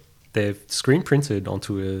they're screen printed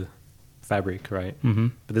onto a fabric, right? Mm-hmm.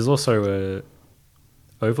 But there's also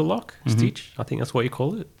a overlock stitch. I think that's what you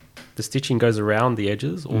call it. The stitching goes around the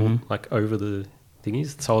edges or like over the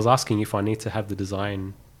thingies. So I was asking if I need to have the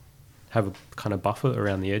design have a kind of buffer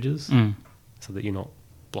around the edges Mm. so that you're not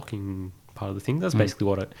blocking part of the thing. That's basically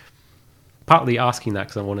what it. Partly asking that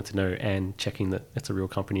because I wanted to know and checking that it's a real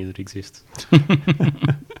company that exists.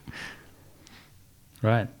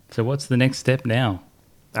 Right. So what's the next step now?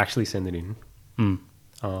 Actually send it in.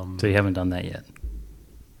 Mm. So you haven't done that yet.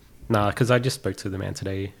 Nah, because I just spoke to the man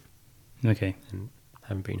today Okay. and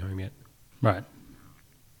haven't been home yet. Right.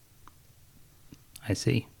 I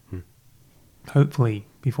see. Hopefully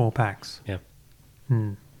before PAX. Yeah.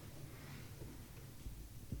 Hmm.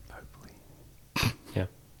 Hopefully. Yeah.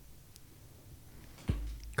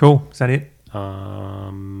 Cool. Is that it?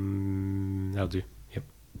 That'll do. Yep.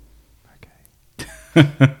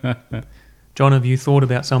 John, have you thought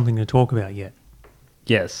about something to talk about yet?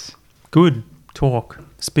 Yes. Good. Talk.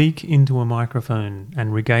 Speak into a microphone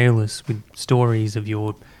and regale us with stories of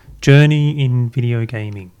your journey in video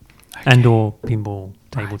gaming and or pinball,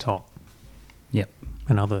 tabletop, Yep.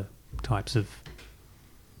 and other types of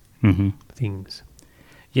Mm-hmm. things.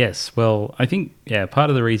 Yes. Well, I think, part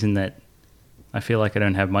of the reason that I feel like I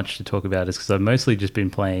don't have much to talk about is because I've mostly just been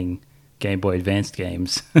playing Game Boy Advanced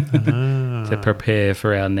games to prepare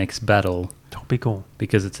for our next battle, Topical.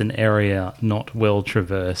 because it's an area not well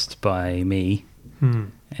traversed by me.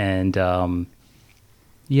 And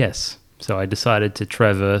yes, so I decided to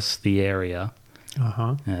traverse the area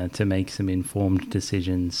Uh-huh. to make some informed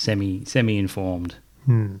decisions, semi-informed.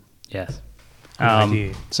 Yes. Good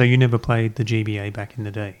idea. So you never played the GBA back in the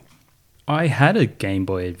day? I had a Game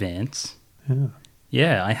Boy Advance. Yeah.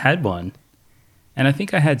 Yeah, I had one. And I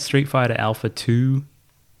think I had Street Fighter Alpha 2.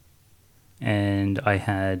 And I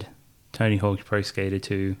had Tony Hawk's Pro Skater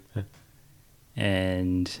 2.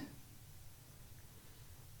 And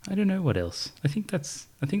I don't know what else. I think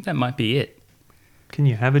that might be it. Can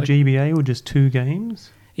you have a GBA or just 2 games?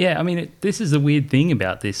 Yeah, I mean, this is the weird thing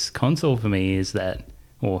about this console for me is that,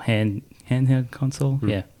 or handheld console,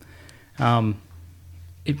 yeah.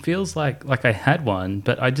 It feels like I had one,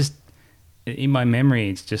 but I just, in my memory,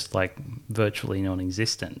 it's just like virtually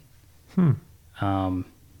non-existent.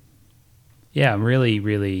 Yeah, I really,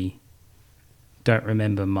 really don't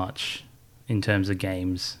remember much in terms of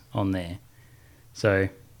games on there. So,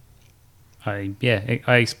 I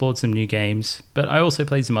explored some new games, but I also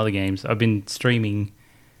played some other games. I've been streaming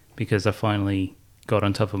because I finally got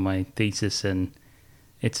on top of my thesis and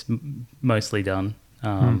it's mostly done.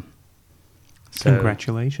 So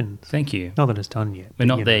Congratulations. thank you. Not that it's done yet. We're but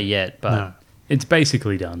not you there know. yet, but No. it's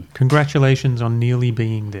basically done. Congratulations on nearly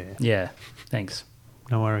being there. Yeah, thanks.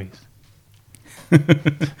 No worries.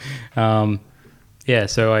 Yeah,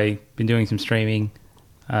 so I've been doing some streaming.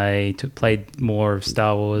 I played more of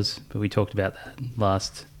Star Wars, but we talked about that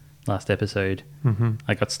last episode. Mm-hmm.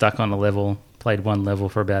 I got stuck on a level, played one level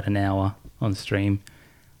for about an hour on stream.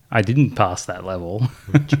 I didn't pass that level.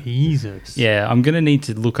 Jesus. Yeah, I'm going to need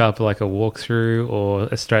to look up like a walkthrough or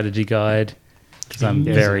a strategy guide because I'm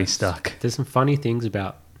Jesus. very stuck. There's some funny things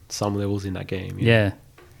about some levels in that game. Yeah.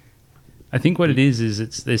 I think what it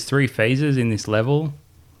is there's 3 phases in this level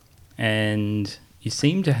and you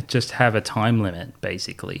seem to just have a time limit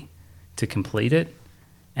basically to complete it.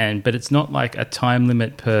 But it's not like a time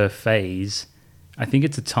limit per phase. I think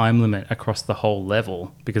it's a time limit across the whole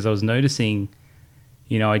level because I was noticing,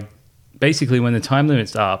 basically when the time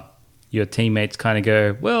limit's up, your teammates kind of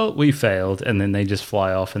go, well, we failed, and then they just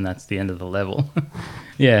fly off and that's the end of the level.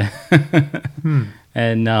 Yeah.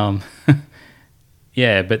 And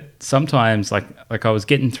yeah, but sometimes like I was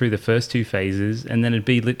getting through the first 2 phases and then it'd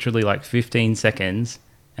be literally like 15 seconds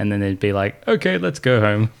and then it'd be like, okay, let's go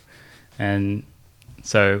home. And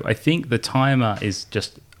so I think the timer is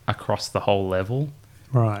just across the whole level.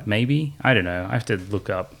 Right. Maybe. I don't know. I have to look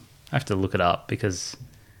it up because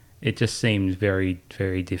it just seems very,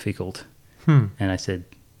 very difficult. And I said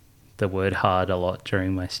the word hard a lot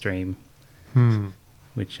during my stream,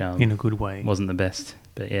 which In a good way. wasn't the best.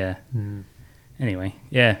 But yeah. Anyway,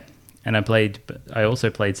 yeah. And I also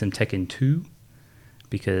played some Tekken 2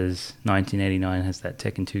 because 1989 has that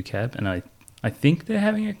Tekken 2 cab, and I think they're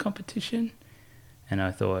having a competition, and I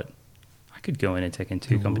thought I could go in a Tekken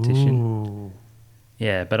 2 competition. Ooh.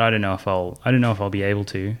 Yeah, but I don't know if I'll be able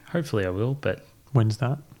to. Hopefully I will, but When's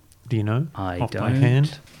that? Do you know? I Off don't by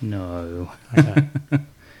hand? know. Okay.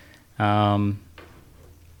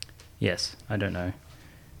 Yes, I don't know.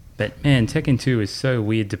 But man, Tekken 2 is so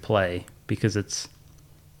weird to play because it's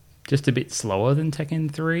just a bit slower than Tekken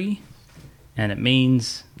 3, and it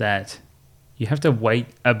means that you have to wait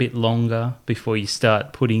a bit longer before you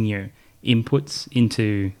start putting your inputs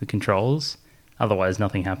into the controls. Otherwise,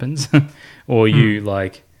 nothing happens. Or you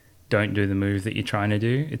don't do the move that you're trying to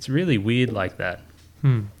do. It's really weird like that.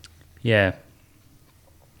 Yeah.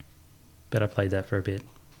 But I played that for a bit.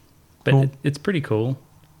 But Cool. it's pretty cool.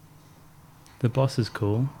 The boss is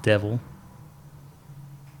cool. Devil.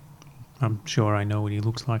 I'm sure I know what he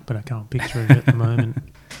looks like, but I can't picture it at the moment.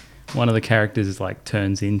 One of the characters is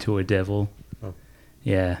turns into a devil. Oh.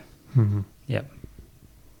 Yeah. Mhm. Yep.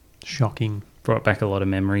 Shocking. Brought back a lot of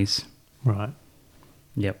memories. Right.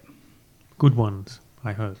 Yep. Good ones,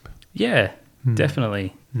 I hope. Yeah,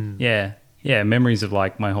 definitely. Yeah. Yeah, memories of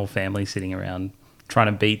my whole family sitting around trying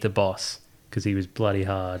to beat the boss because he was bloody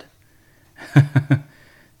hard.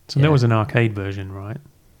 So Yeah. there was an arcade version, right?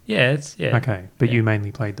 Yeah, Okay, but Yeah. you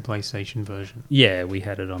mainly played the PlayStation version. Yeah, we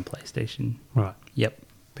had it on PlayStation. Right. Yep.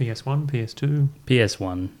 PS1, PS2.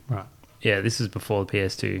 PS1. Right. Yeah, this is before the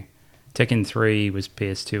PS2. Tekken 3 was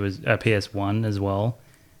PS1 as well,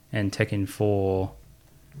 and Tekken 4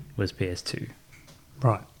 was PS2.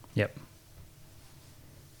 Right. Yep.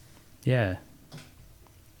 Yeah.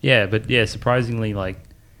 Yeah, but yeah, surprisingly, like,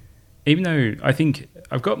 even though I think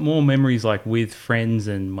I've got more memories, like, with friends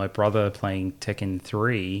and my brother playing Tekken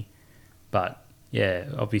 3, but yeah,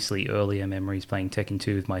 obviously earlier memories playing Tekken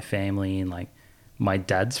 2 with my family and, like, my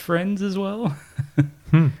dad's friends as well.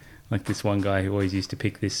 Like this one guy who always used to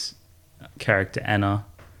pick this character, Anna,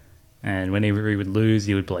 and whenever he would lose,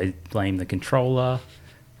 he would blame the controller.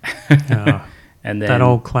 Ah, And then that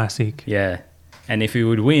old classic. yeah, and if he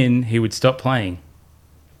would win, he would stop playing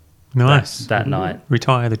Nice. that night.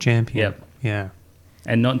 Retire the champion. Yep. Yeah.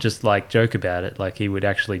 And not just like joke about it, like he would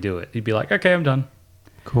actually do it. He'd be like, "Okay, I'm done."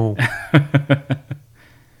 Cool. And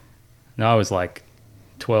I was like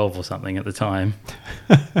 12 or something at the time.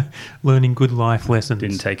 Learning good life lessons.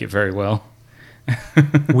 Didn't take it very well.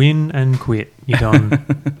 Win and quit. You're done.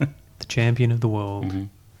 The champion of the world. Mm-hmm.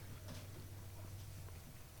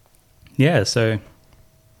 Yeah, so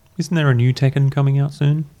Isn't there a new Tekken coming out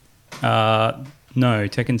soon? no,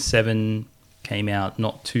 Tekken 7 came out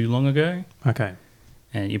not too long ago, Okay.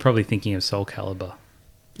 and you're probably thinking of Soul Calibur.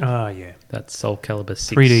 Ah, yeah. That Soul Calibur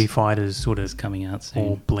 6 3D fighters sort is of coming out soon.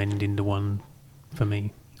 all blend into one for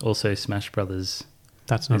me. Also, Smash Brothers.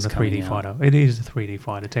 That's not is a 3D coming out. fighter. It is a 3D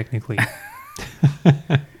fighter, technically.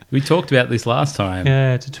 We talked about this last time.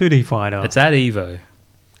 Yeah, it's a 2D fighter. It's at Evo.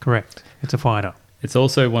 Correct. It's a fighter. It's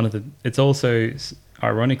also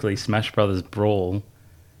ironically, Smash Brothers Brawl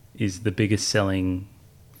is the biggest selling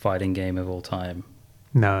fighting game of all time.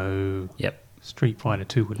 No. Yep, Street Fighter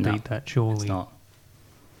 2 would No, beat that, surely. it's not.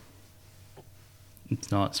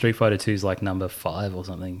 It's not. Street Fighter 2 is like number 5 or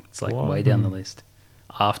something. It's like What? way down the list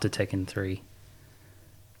after Tekken 3.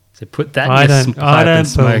 So put that I in your don't, pipe I and don't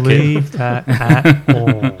smoke believe it. that at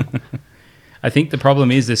all. I think the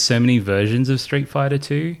problem is there's so many versions of Street Fighter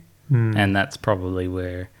 2, Hmm. and that's probably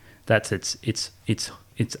where that's its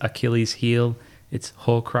Achilles heel, its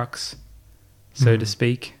Horcrux, so to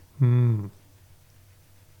speak. Hmm.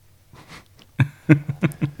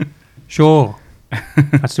 Sure.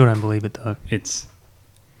 I still don't believe it, though. It's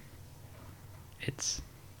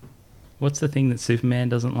what's the thing that Superman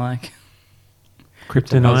doesn't like? I was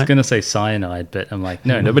Kryptonite. going to say cyanide, but I'm like,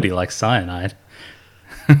 no, nobody likes cyanide.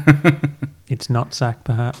 It's nutsack,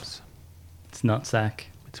 perhaps. It's nutsack.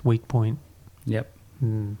 It's weak point. Yep.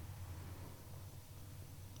 Hmm.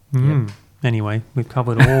 Hmm. Anyway, we've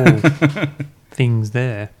covered all things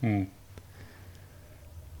there. Hmm.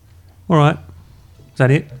 All right. Is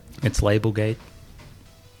that it? It's Labelgate.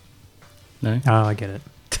 No? Oh, I get it.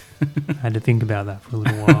 I had to think about that for a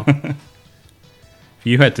little while. If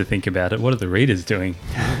you had to think about it, what are the readers doing?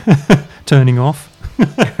 Turning off.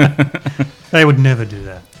 They would never do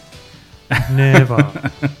that. Never.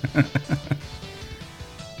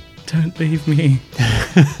 Don't leave me.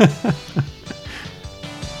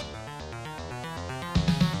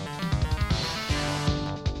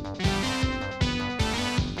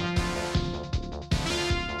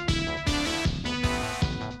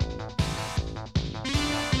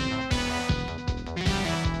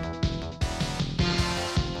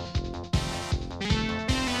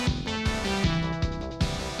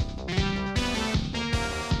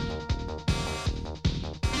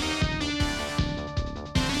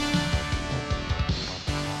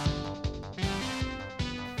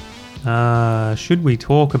 Should we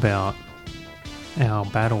talk about our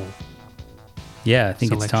battle? Yeah, I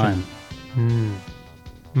think Selection.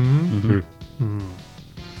 it's time. Hmm.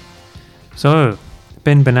 So,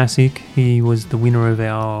 Ben Benasik, he was the winner of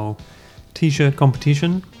our t-shirt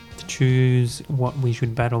competition to choose what we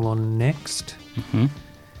should battle on next. Hmm.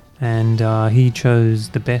 And he chose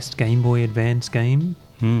the best Game Boy Advance game,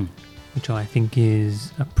 Hmm. which I think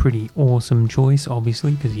is a pretty awesome choice,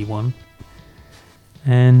 obviously, because he won.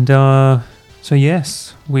 And so,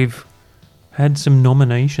 yes, we've had some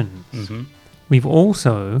nominations. Hmm. We've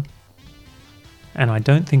also, and I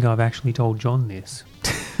don't think I've actually told John this,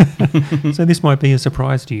 so this might be a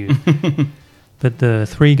surprise to you, but the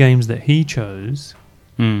 3 games that he chose,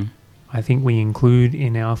 Hmm. I think we include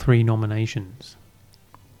in our 3 nominations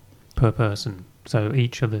per person. So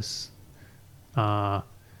each of us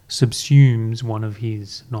subsumes one of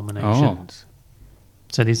his nominations.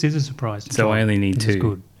 So this is a surprise to So John. I only need This is 2.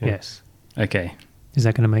 good. Yeah. Yes. Okay. Is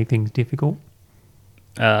that going to make things difficult?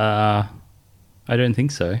 I don't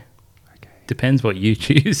think so. Okay. Depends what you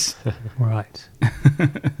choose. Right.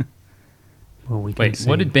 Well, we can Wait, see.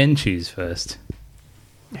 what did Ben choose first?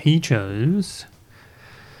 He chose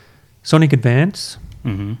Sonic Advance,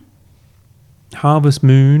 Mm-hmm. Harvest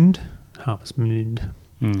Moon. The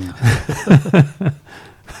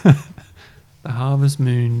Harvest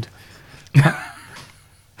Moon.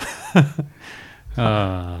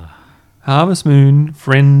 Harvest Moon,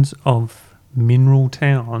 Friends of Mineral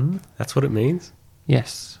Town. That's what it means?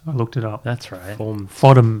 Yes, I looked it up. That's right.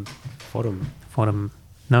 Fodham. Fodham.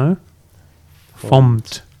 No?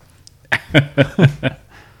 Fomt.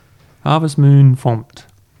 Harvest Moon Fomt.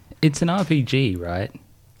 It's an RPG, right?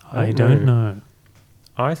 I don't know.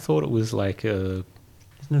 I thought it was like a...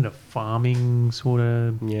 Isn't it a farming sort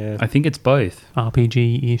of Yeah. I think it's both.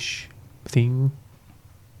 RPG-ish thing?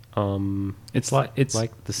 It's like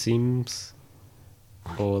The Sims,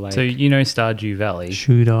 or like... so you know Stardew Valley.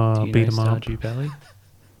 Shooter, Do you beat 'em know up. Stardew Valley?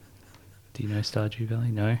 Do you know Stardew Valley?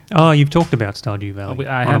 No. Oh, you've talked about Stardew Valley.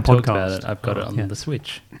 I on have a talked podcast. about it. I've got it on yeah. the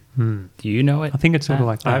Switch. Hmm. Do you know it? I think it's sort of Matt?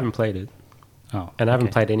 like that. I haven't played it, Oh, and I haven't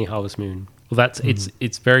okay. played any Harvest Moon. Well, that's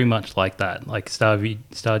it's very much like that. Like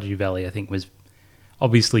Stardew Valley, I think was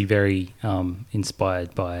obviously very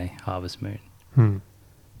inspired by Harvest Moon. Hmm.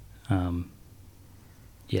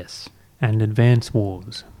 Yes. And Advance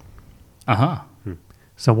Wars. Uh-huh.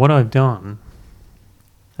 So what I've done,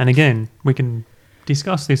 and again, we can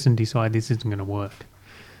discuss this and decide this isn't going to work.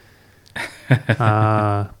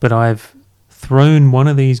 But I've thrown one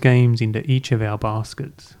of these games into each of our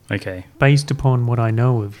baskets Okay. based upon what I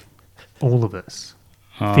know of all of us,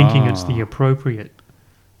 thinking it's the Ah, appropriate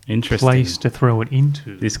interesting. place to throw it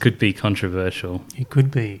into. This could be controversial. It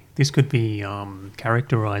could be. This could be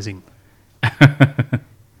characterizing.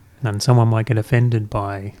 And someone might get offended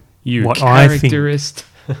by You what I think. characterist.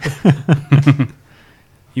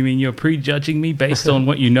 You mean you're prejudging me based on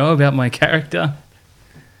what you know about my character?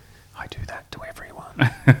 I do that to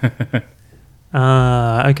everyone.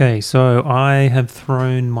 Okay, so I have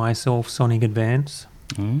thrown myself Sonic Advance.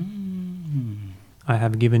 I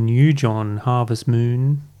have given you, John, Harvest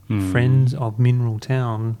Moon, Friends of Mineral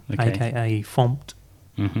Town, Okay. aka Fomt,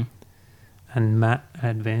 Mm-hmm. and Matt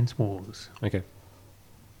Advance Wars. Okay.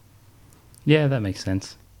 Yeah, that makes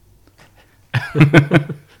sense.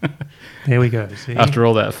 There we go. See? After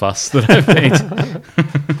all that fuss that I've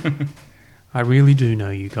made. I really do know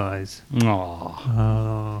you guys.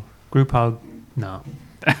 Aww. Group hug? No.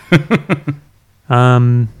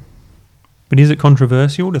 But is it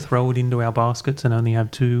controversial to throw it into our baskets and only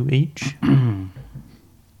have two each?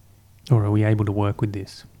 Or are we able to work with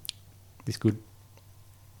this? It's good.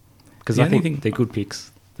 Because The I only think thing- they're good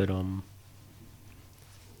picks. That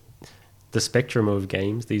the spectrum of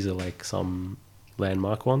games, these are like some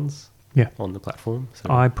landmark ones Yeah. on the platform. So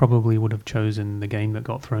I probably would have chosen the game that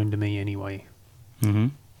got thrown to me anyway.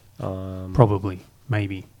 Mm-hmm. Probably.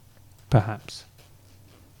 Maybe. Perhaps.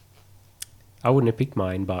 I wouldn't have picked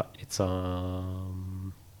mine, but it's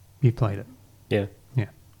You played it. yeah. Yeah.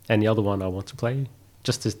 And the other one I want to play,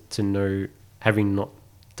 just to know, having not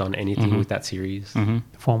done anything Mhm. with that series. Mm-hmm.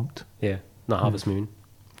 Fomt. Yeah, not Harvest Moon,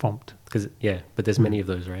 Fomt. because but there's many of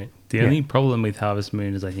those, right? The Yeah. only problem with Harvest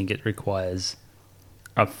Moon is I think it requires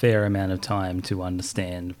a fair amount of time to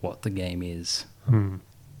understand what the game is.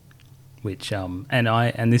 Which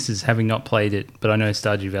and this is having not played it, but I know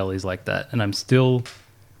Stardew Valley is like that, and I still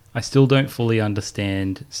don't fully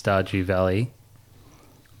understand Stardew Valley,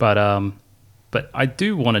 but I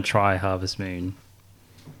do want to try Harvest Moon.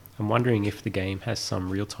 I'm wondering if the game has some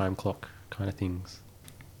real time clock kind of things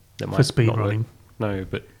that For speed not work. running. No,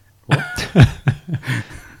 but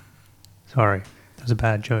Sorry. That was a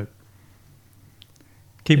bad joke.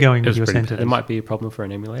 Keep going it with was your pretty sentence. there might be a problem for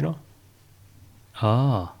an emulator.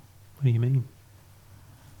 Ah, What do you mean?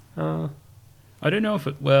 I don't know if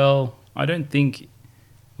it. Well, I don't think.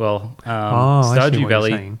 Well, I see what Stardew you're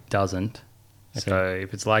Valley saying. doesn't. So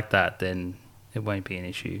if it's like that, then it won't be an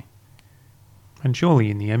issue. And surely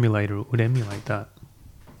in the emulator it would emulate that.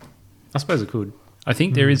 I suppose it could. I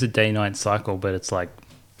think there is a day-night cycle, but it's like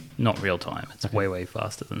not real time. It's way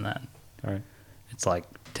faster than that. All right. It's like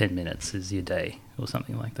 10 minutes is your day or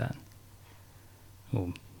something like that.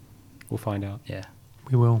 Well, We'll find out. yeah.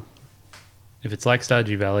 We will. If it's like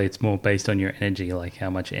Stardew Valley, it's more based on your energy, like how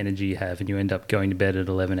much energy you have, and you end up going to bed at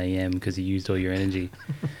 11 a.m. because you used all your energy.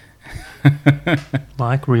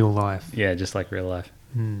 Like real life. Yeah, just like real life.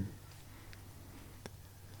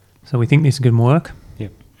 So we think this can work? Yeah.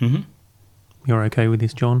 Mm-hmm. You're okay with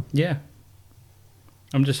this, John? Yeah.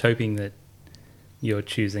 I'm just hoping that you're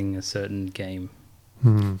choosing a certain game.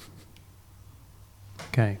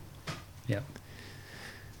 Okay. Yep.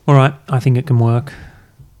 All right. I think it can work.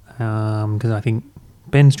 Because I think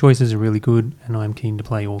Ben's choices are really good, and I'm keen to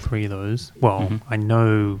play all three of those. Well, Mhm. I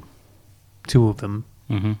know two of them.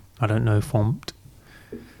 Mm-hmm. I don't know Fomt.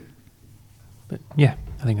 But yeah,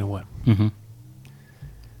 I think it'll work. Mm-hmm.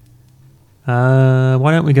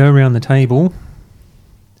 Why don't we go around the table?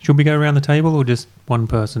 Should we go around the table or just one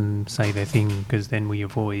person say their thing? Because then we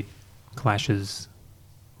avoid clashes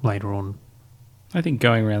later on. I think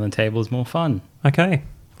going around the table is more fun. Okay,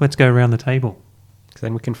 let's go around the table. Because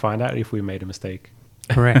then we can find out if we made a mistake.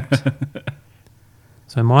 Correct.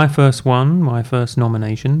 So my first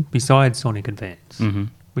nomination, besides Sonic Advance, Mm-hmm.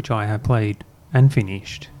 which I have played and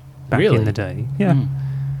finished back Really? in the day. Yeah, Mm.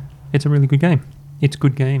 it's a really good game. It's a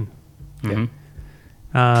good game. Mm-hmm.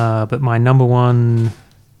 But my number one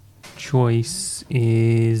choice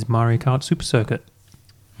is Mario Kart Super Circuit.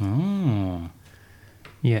 Oh.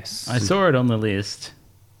 Yes. I saw it on the list,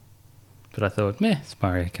 but I thought, meh, it's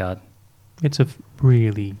Mario Kart. It's a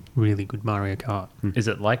really, really good Mario Kart. Is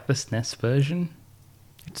it like the SNES version?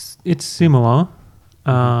 It's similar.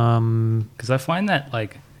 Because I find that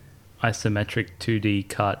like isometric 2D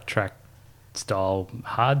kart track style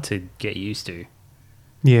hard to get used to.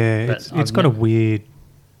 Yeah, But it's I've got a nev- weird...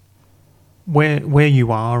 Where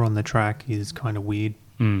you are on the track is kind of weird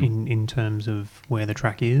Mm. in terms of where the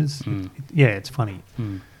track is. Mm. Yeah, it's funny.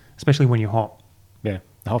 Mm. Especially when you hop. Yeah,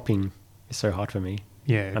 the hopping is so hard for me.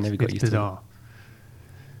 Yeah, I never got it's used to it. bizarre.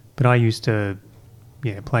 But I used to,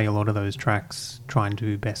 play a lot of those tracks, try and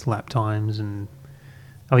do best lap times, and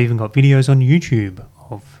I've even got videos on YouTube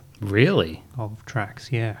Really? of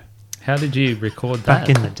tracks. Yeah, How did you record that?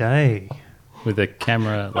 back in the day. With a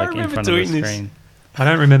camera like in remember front of the doing this. screen. I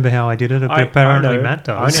don't remember how I did it, but apparently Matt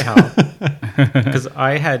does. I know how. Because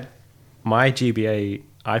I had my GBA,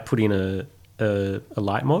 I put in a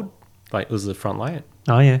light mod, like it was the front light.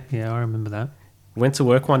 Oh yeah, I remember that. Went to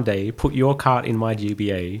work one day, put your cart in my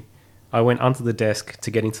GBA. I went onto the desk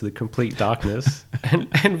to get into the complete darkness and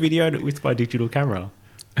videoed it with my digital camera.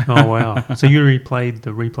 Oh wow! So you replayed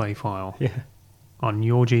the replay file Yeah, on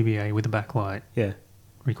your GBA with a backlight, yeah,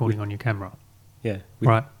 recording on your camera. yeah.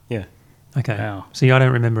 Right. Yeah. Okay. Wow. See, I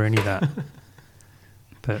don't remember any of that.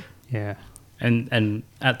 But yeah, And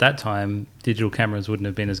at that time, digital cameras wouldn't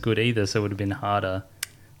have been as good either, so it would have been harder.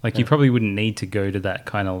 Like you Yeah. probably wouldn't need to go to that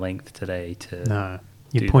kind of length today to. no,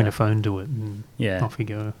 you'd do point that. a phone to it and Yeah. off you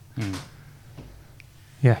go. Mm.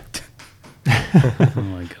 Yeah. Oh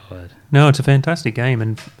my god. No, it's a fantastic game,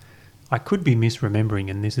 and I could be misremembering,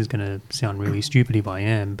 and this is going to sound really stupid if I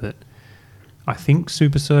am, but I think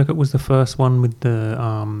Super Circuit was the first one with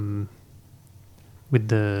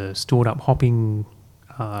the stored up hopping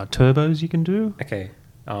turbos you can do. Okay.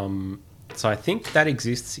 So I think that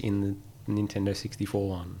exists in the Nintendo 64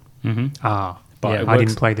 one. Mm-hmm. But Yeah, it I works,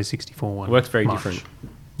 didn't play the 64 one. it works very much. different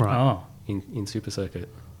Right. Oh, in Super Circuit.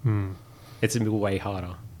 Hmm. It's a way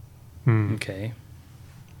harder. Hmm. okay.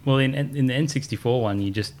 Well, in the N64 one,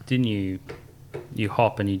 you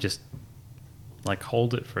hop and you just like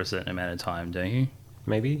hold it for a certain amount of time, don't you?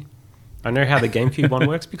 Maybe. I know how the GameCube one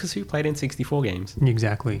works because who played N64 games?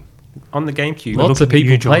 Exactly. On the GameCube, Lots of looking at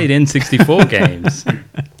people you, John. played N64 games. so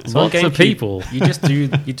on Lots of GameCube, people. you just do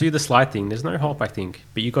the slide thing. There's no hop, I think,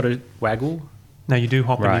 but you got to waggle No, you do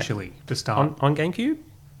hop Right. initially to start. on GameCube.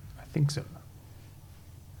 I think so.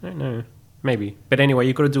 I don't know. Maybe, but anyway,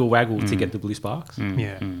 you got to do a waggle to get the blue sparks. Mm,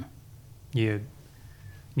 Yeah. mm.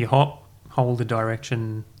 You hop, hold the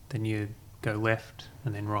direction, then you go left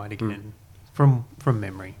and then right again from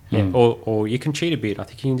memory. Yeah, Mm. or you can cheat a bit. I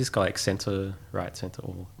think you can just go like center, right, center,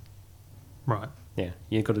 or Right. yeah,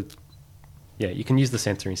 you got to. Yeah, you can use the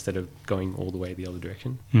center instead of going all the way the other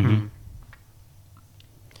direction. Mhm.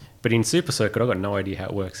 But in Super Circuit, I got no idea how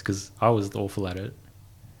it works because I was awful at it.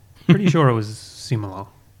 Pretty sure it was similar.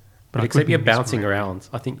 But I except could be you're bouncing misremembering. around.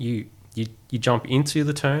 I think you jump into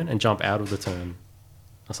the turn and jump out of the turn,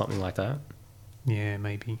 or something like that. Yeah,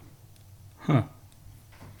 maybe. Huh.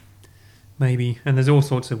 Maybe. And there's all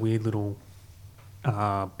sorts of weird little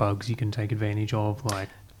bugs you can take advantage of, like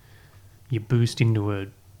you boost into a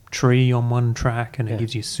tree on one track and it Yeah.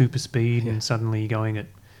 gives you super speed, Yeah. and suddenly you're going at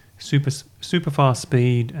super fast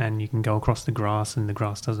speed, and you can go across the grass and the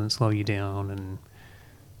grass doesn't slow you down, and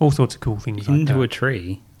all sorts of cool things like Into that. a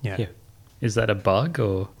tree. Yeah. Yeah. Is that a bug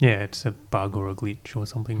or? Yeah, it's a bug or a glitch or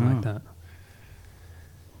something Oh. like that.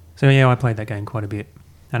 So yeah, I played that game quite a bit.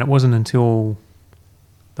 And it wasn't until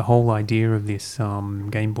the whole idea of this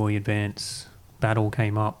Game Boy Advance battle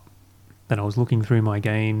came up that I was looking through my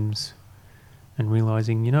games and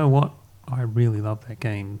realizing, you know what? I really love that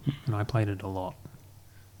game and I played it a lot.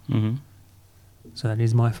 Mm-hmm. So that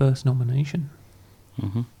is my first nomination.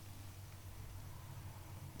 Mm-hmm.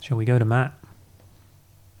 Shall we go to Matt?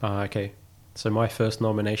 Okay. So my first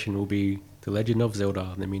nomination will be The Legend of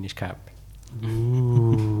Zelda: The Minish Cap.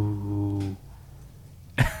 Ooh.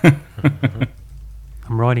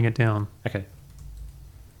 I'm writing it down. Okay.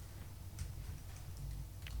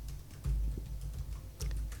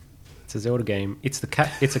 It's a Zelda game. It's a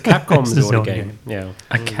Capcom It's the Zelda Zelda game. game. Yeah.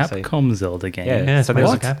 A Capcom Zelda game. Yeah. Yeah, it's so made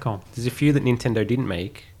by there's- Capcom. There's a few that Nintendo didn't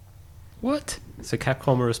make. What? So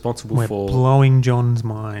Capcom are responsible We're for blowing John's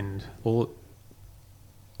mind. all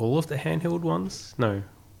of the handheld ones. No,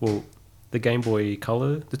 well, the Game Boy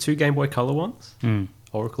Color, the 2 Game Boy Color ones, Mm.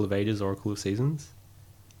 Oracle of Ages, Oracle of Seasons.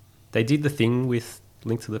 They did the thing with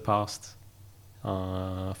Link to the Past,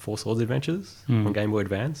 Four Swords Adventures Hmm. on Game Boy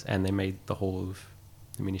Advance, and they made the whole of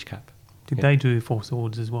the Minish Cap. Did Yeah. they do Four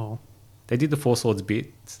Swords as well? They did the Four Swords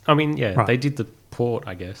bit. I mean, yeah, Right. they did the port,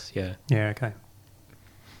 I guess, yeah, Yeah, okay.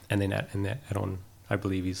 and then that add-on, I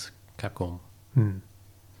believe, is Capcom. Hmm.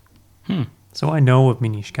 Hmm. So I know of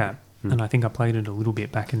Minish Cap, Hmm. and I think I played it a little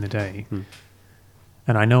bit back in the day. Hmm.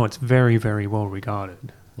 And I know it's very, very well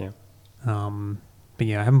regarded. Yeah. But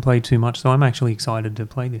yeah, I haven't played too much, so I'm actually excited to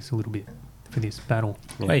play this a little bit for this battle.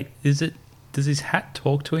 Yeah. Wait, does his hat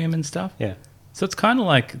talk to him and stuff? Yeah. So it's kind of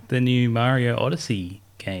like the new Mario Odyssey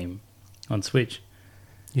game on Switch.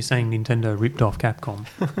 You're saying Nintendo ripped off Capcom?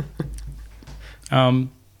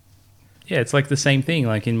 Yeah, it's like the same thing.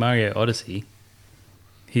 Like in Mario Odyssey,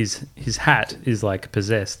 his hat is like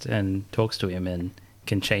possessed and talks to him and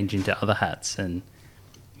can change into other hats, and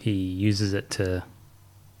he uses it to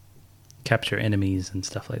capture enemies and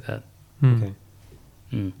stuff like that. Hmm. Okay.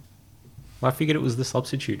 Mm. Well, I figured it was the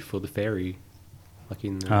substitute for the fairy, like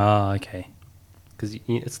in the... Ah, okay. Because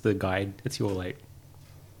it's the guide. It's your like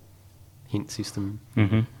hint system,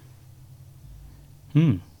 Mm-hmm.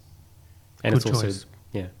 and Good it's also choice.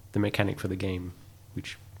 the mechanic for the game,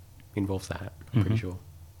 which involves the hat. I'm pretty Mhm. sure.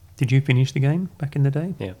 Did you finish the game back in the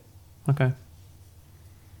day? Yeah. Okay.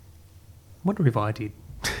 Wonder if I did.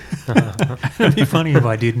 It'd be funny if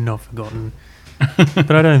I did and I've forgotten.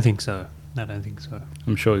 But I don't think so. I don't think so.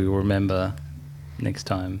 I'm sure you'll remember next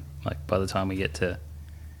time, like by the time we get to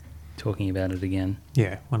talking about it again.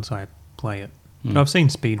 Yeah, once I play it. Mm. But I've seen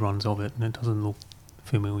speedruns of it and it doesn't look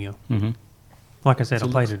familiar. Mm-hmm. Like I said, So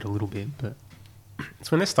I played looks- it a little bit, but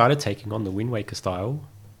It's when they started taking on the Wind Waker style.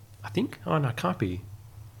 I think. Oh no, it can't be.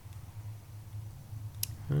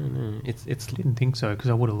 I don't know. It's I didn't think so because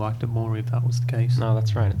I would have liked it more if that was the case. no,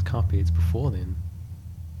 that's right. It can't be. It's before then.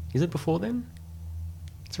 Is it before then?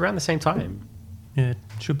 It's around the same time. Yeah, it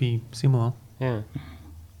should be similar. Yeah,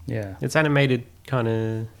 Yeah. it's animated kind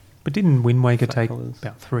of. But didn't Wind Waker Flat take colours.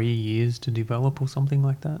 about 3 years to develop or something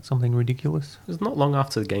like that? Something ridiculous? It was not long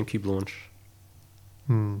after the GameCube launch.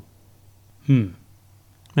 Hmm. Hmm.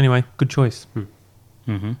 Anyway, good choice.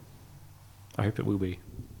 Mm-hmm. I hope it will be.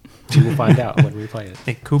 We will find out when we play it.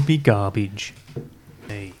 It could be garbage.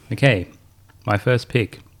 Hey. Okay, my first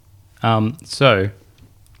pick. So,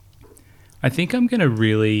 I think I'm going to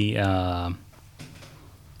really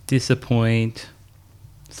disappoint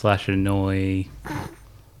 / annoy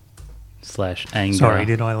 / anger Sorry,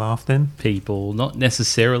 did I laugh then? people. Not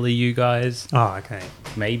necessarily you guys. Oh, okay.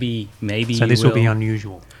 Maybe So you this will be will.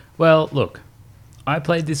 unusual. Well, look, I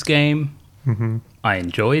played this game. Mm-hmm. I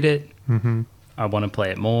enjoyed it. Mm-hmm. I want to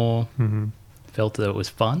play it more. Mm-hmm. Felt that it was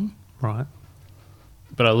fun. Right.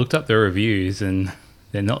 But I looked up the reviews and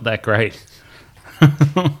they're not that great.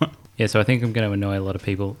 Yeah, so I think I'm going to annoy a lot of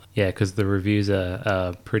people. Yeah, because the reviews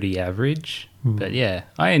are pretty average. Hmm. But yeah,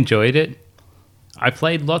 I enjoyed it. I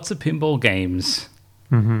played lots of pinball games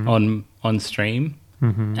Mm-hmm. on stream.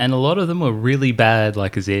 Mm-hmm. And a lot of them were really bad,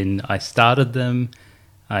 like as in I started them,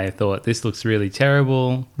 I thought this looks really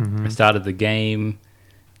terrible. Mhm. I started the game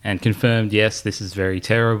and confirmed, yes, this is very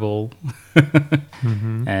terrible.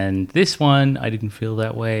 Mm-hmm. And this one, I didn't feel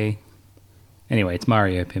that way. Anyway, it's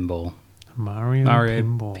Mario Pinball. Mario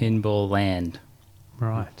Pinball. Pinball. Pinball Land.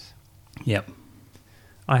 Right. Yep.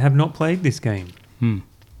 I have not played this game. Hmm.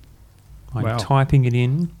 I'm Wow. typing it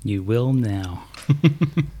in. You will now.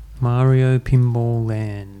 Mario Pinball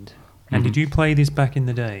Land. And Mhm. did you play this back in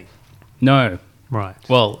the day? No. Right.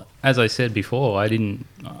 Well, as I said before, I didn't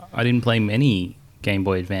play many Game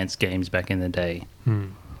Boy Advance games back in the day. Hmm.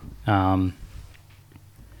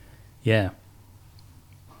 Yeah.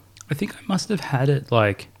 I think I must have had it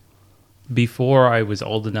like before I was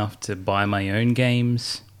old enough to buy my own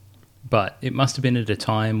games, but it must have been at a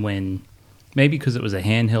time when maybe because it was a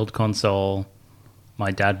handheld console, my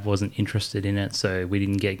dad wasn't interested in it, so we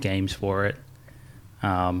didn't get games for it.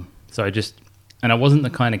 So I wasn't the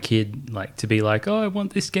kind of kid like to be like, oh, I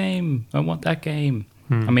want this game, I want that game.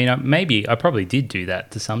 Hmm. I mean, I probably did do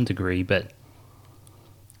that to some degree, but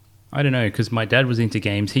I don't know, because my dad was into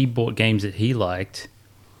games. He bought games that he liked.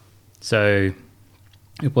 So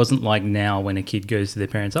it wasn't like now when a kid goes to their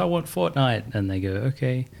parents, I want Fortnite, and they go,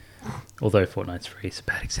 okay. Although Fortnite's free, it's a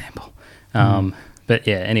bad example. But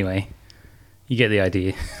yeah, anyway, you get the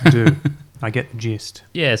idea. I do. I get the gist.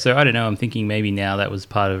 Yeah, so I don't know. I'm thinking maybe now that was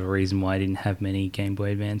part of a reason why I didn't have many Game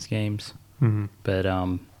Boy Advance games. Mhm. But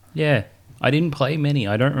yeah, I didn't play many.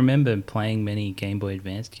 I don't remember playing many Game Boy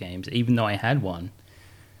Advance games, even though I had one.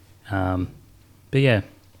 But yeah,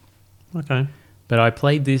 Okay. but I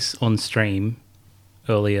played this on stream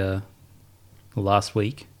earlier last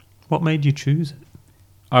week. What made you choose it?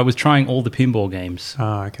 I was trying all the pinball games.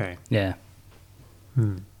 Ah, okay. Yeah,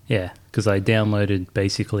 Hmm. yeah, because I downloaded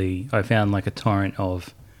I found like a torrent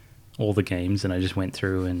of all the games, and I just went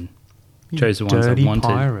through and You chose the ones I dirty wanted.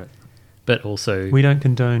 pirate. But also, We don't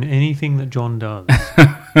condone anything that John does.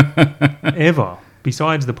 Ever.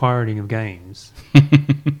 Besides the pirating of games.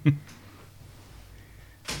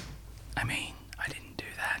 I mean, I didn't do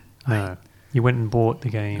that. No. You went and bought the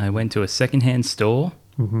game. I went to a secondhand store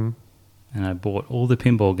Mm-hmm. and I bought all the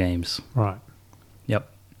pinball games. Right.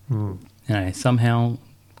 Yep. Mm. And I somehow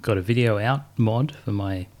got a video out mod for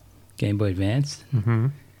my Game Boy Advance, Mm-hmm.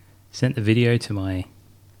 sent the video to my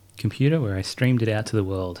computer where I streamed it out to the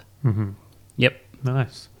world. Mm-hmm. Yep.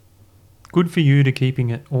 Nice. Good for you to keeping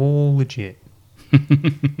it all legit.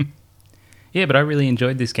 Yeah, but I really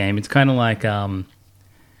enjoyed this game. It's kind of like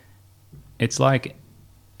it's like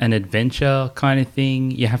an adventure kind of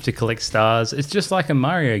thing. You have to collect stars. It's just like a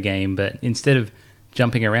Mario game, but instead of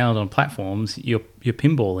jumping around on platforms, you're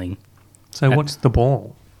pinballing. So what's the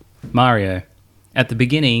ball? Mario. At the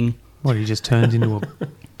beginning, What, he just turns into a...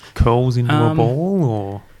 curls into a ball,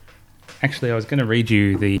 or... actually, I was going to read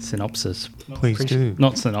you the synopsis. Please do.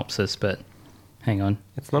 Not synopsis, but hang on.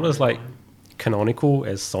 It's not as like canonical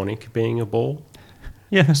as Sonic being a ball.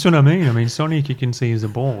 Yeah, that's what I mean. I mean, Sonic you can see as a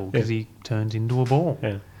ball because Yeah. he turns into a ball.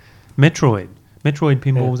 Yeah. Metroid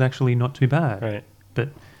pinball Yeah. is actually not too bad. Right. But,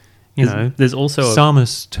 you know, There's also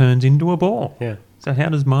Samus turns into a ball. Yeah. So how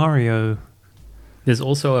does Mario... there's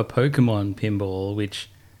also a Pokemon pinball, which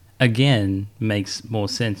again makes more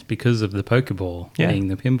sense because of the Pokeball Yeah. being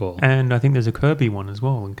the pinball. And I think there's a Kirby one as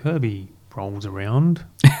well, and Kirby rolls around.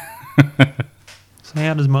 So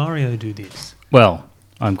how does Mario do this? Well,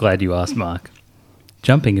 I'm glad you asked, Mark.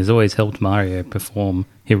 Jumping has always helped Mario perform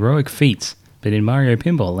heroic feats, but in Mario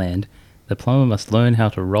Pinball Land, the plumber must learn how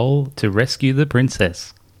to roll to rescue the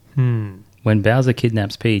princess. When Bowser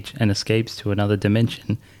kidnaps Peach and escapes to another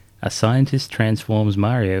dimension, a scientist transforms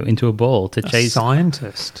Mario into a ball to A chase...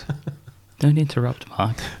 scientist. Don't interrupt,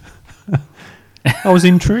 Mark. I was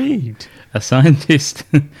intrigued. A scientist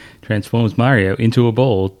transforms Mario into a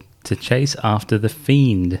ball to chase after the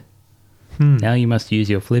fiend. Now you must use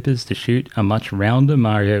your flippers to shoot a much rounder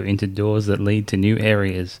Mario into doors that lead to new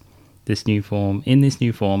areas. In this new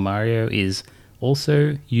form, Mario is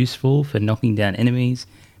also useful for knocking down enemies,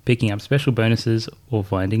 picking up special bonuses, or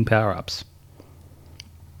finding power-ups.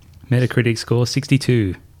 Metacritic score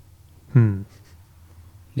 62. Yep.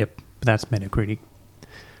 But that's Metacritic.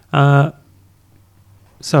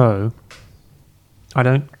 So, I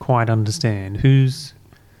don't quite understand. Who's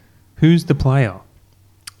the player?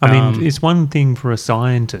 I mean, it's one thing for a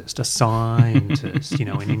scientist, you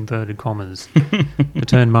know, in inverted commas, to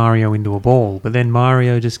turn Mario into a ball, but then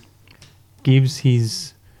Mario just gives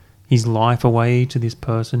his life away to this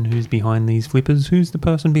person who's behind these flippers. Who's the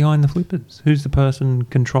person behind the flippers? Who's the person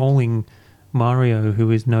controlling Mario who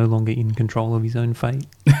is no longer in control of his own fate?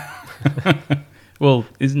 Well,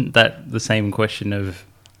 isn't that the same question of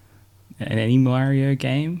any Mario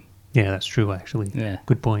game? Yeah, that's true, actually. Yeah.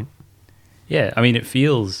 Good point. Yeah, I mean, it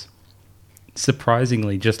feels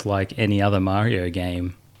surprisingly just like any other Mario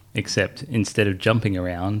game, except instead of jumping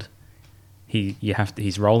around,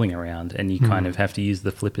 he's rolling around, and you kind of have to use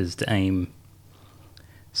the flippers to aim.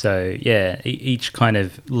 So yeah, each kind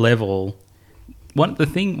of level. One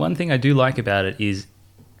thing I do like about it is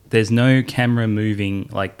there's no camera moving.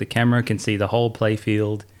 Like the camera can see the whole play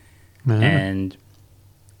field, and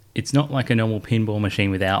it's not like a normal pinball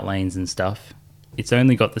machine with outlanes and stuff. It's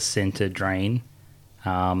only got the center drain,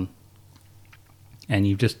 and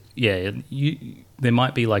you just there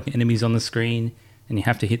might be like enemies on the screen, and you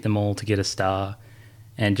have to hit them all to get a star.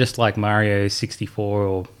 And just like Mario 64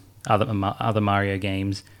 or other Mario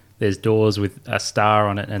games, there's doors with a star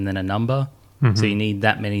on it and then a number. So you need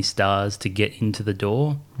that many stars to get into the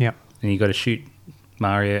door. Yeah. And you got to shoot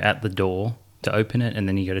Mario at the door to open it, and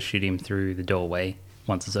then you got to shoot him through the doorway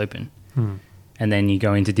once it's open. And then you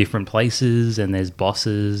go into different places, and there's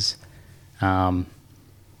bosses. On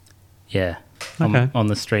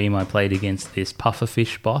the stream, I played against this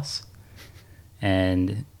pufferfish boss,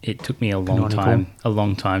 and it took me a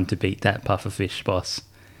long time to beat that pufferfish boss.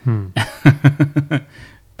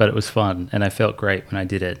 But it was fun, and I felt great when I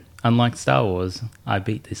did it. Unlike Star Wars, I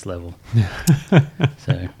beat this level.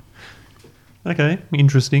 So, Okay,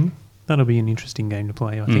 interesting. That'll be an interesting game to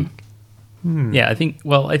play, I think. Yeah, I think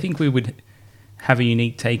we would have a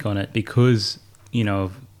unique take on it because,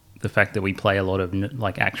 of the fact that we play a lot of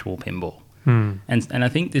like actual pinball. And I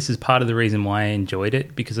think this is part of the reason why I enjoyed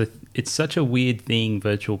it, because it's such a weird thing,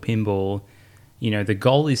 virtual pinball. The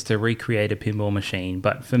goal is to recreate a pinball machine,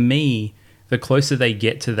 but for me, the closer they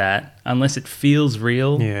get to that, unless it feels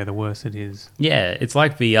real... Yeah, the worse it is. Yeah, it's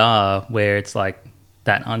like VR, where it's like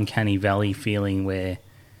that uncanny valley feeling where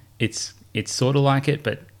it's sort of like it,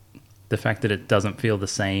 but the fact that it doesn't feel the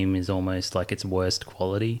same is almost like its worst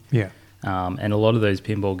quality. Yeah. And a lot of those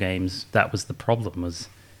pinball games, that was the problem, was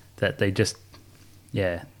that they just...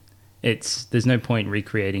 Yeah, there's no point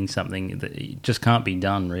recreating something that just can't be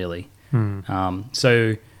done, really.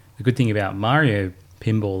 So the good thing about Mario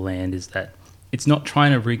Pinball Land is that it's not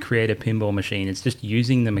trying to recreate a pinball machine. It's just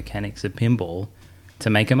using the mechanics of pinball to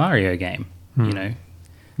make a Mario game,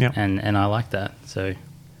 Yeah. And I like that. So,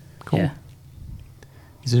 Cool. yeah.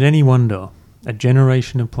 Is it any wonder a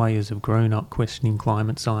generation of players have grown up questioning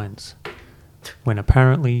climate science when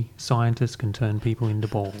apparently scientists can turn people into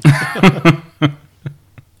balls?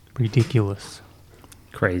 Ridiculous.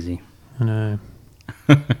 Crazy. I know.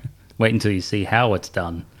 Wait until you see how it's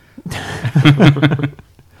done.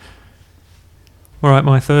 All right,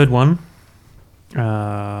 my third one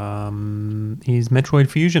is Metroid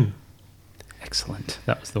Fusion. Excellent.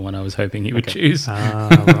 That was the one I was hoping you would choose.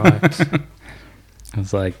 Right. I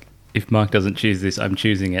was like, if Mark doesn't choose this, I'm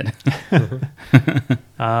choosing it.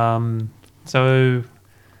 So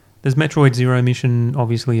there's Metroid Zero Mission,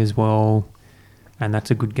 obviously, as well, and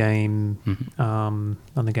that's a good game on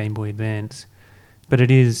the Game Boy Advance. But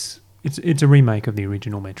it's a remake of the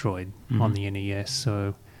original Metroid on the NES,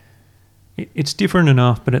 so it's different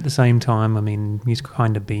enough, but at the same time, I mean, he's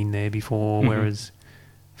kind of been there before, whereas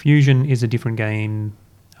Fusion is a different game,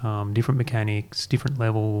 different mechanics, different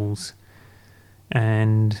levels,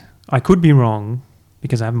 and I could be wrong,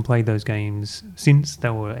 because I haven't played those games since they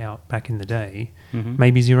were out back in the day.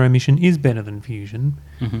 Maybe Zero Mission is better than Fusion,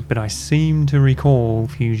 but I seem to recall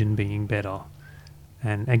Fusion being better.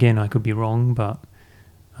 And again, I could be wrong, but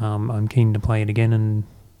I'm keen to play it again and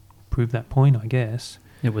prove that point, I guess.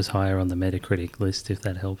 It was higher on the Metacritic list, if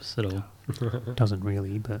that helps at all. Doesn't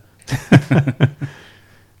really, but...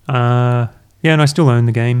 yeah, and I still own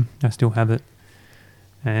the game. I still have it.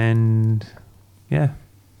 And, yeah.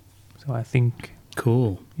 So I think...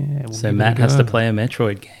 Cool. Yeah. We'll So Matt has to play a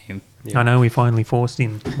Metroid game. Yeah. I know we finally forced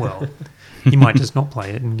him. Well, he might just not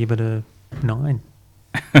play it and give it a 9.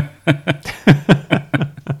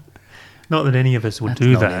 Not that any of us would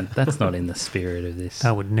do that. That's not in the spirit of this.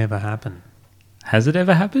 That would never happen. Has it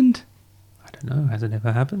ever happened? I don't know. Has it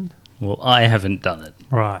ever happened? Well, I haven't done it.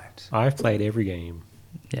 Right. I've played every game.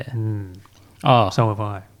 Yeah. Oh. So have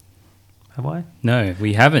I. Have I? No,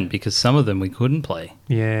 we haven't, because some of them we couldn't play.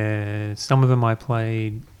 Yeah, some of them I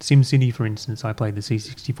played. SimCity, for instance, I played the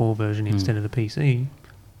C64 version instead of the PC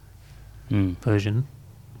version.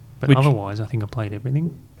 But otherwise, I think I played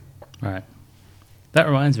everything. Right. That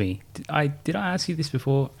reminds me. Did I ask you this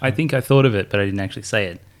before? I think I thought of it, but I didn't actually say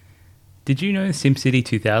it. Did you know SimCity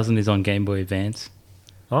 2000 is on Game Boy Advance?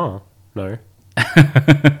 Oh, no.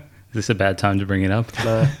 Is this a bad time to bring it up?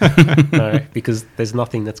 No, because there's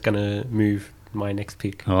nothing that's going to move my next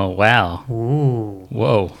pick. Oh, wow. Ooh.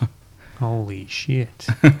 Whoa. Holy shit.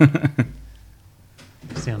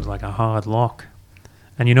 Sounds like a hard lock.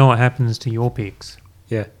 And you know what happens to your picks?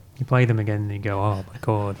 Yeah. You play them again and you go, oh my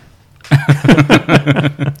god.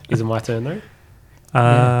 Is it my turn though?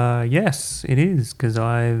 Yes, it is, because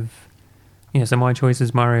so my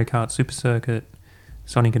choices: Mario Kart Super Circuit,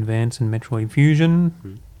 Sonic Advance, and Metroid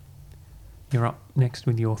Fusion. You're up next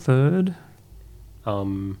with your third.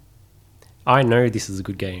 I know this is a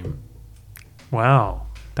good game. Wow,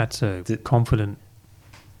 that's a confident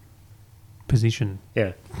position.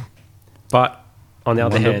 Yeah, but on the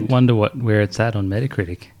other hand, wonder where it's at on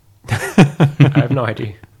Metacritic. I have no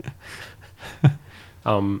idea.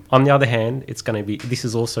 On the other hand, it's going to be... This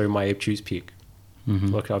is also my obtuse pick.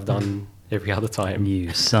 Like I've done every other time.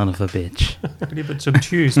 You son of a bitch. But if it's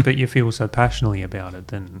obtuse, but you feel so passionately about it,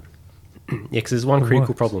 then... Yeah, because there's one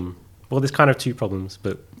critical problem. Well, there's kind of two problems,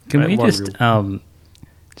 but... Can we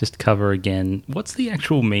just cover again, what's the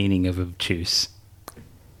actual meaning of obtuse?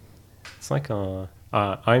 It's like... the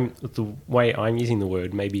way I'm using the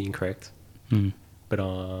word may be incorrect. But,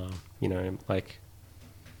 like...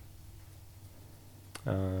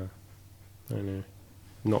 I don't know.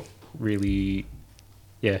 Not really...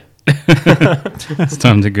 Yeah. It's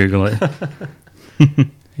time to Google it.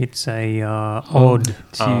 It's a odd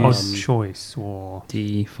choice, or...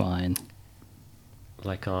 Define.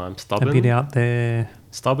 Like, I'm stubborn. A bit out there.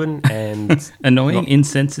 Stubborn and Annoying, Not-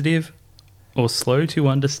 insensitive, or slow to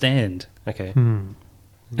understand. okay. An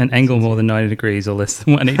angle more than 90 degrees or less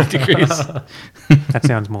than 180 degrees. That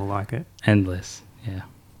sounds more like it. And less, yeah.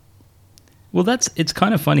 Well, it's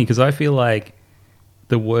kind of funny because I feel like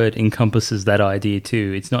the word encompasses that idea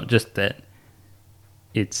too. It's not just that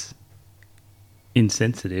it's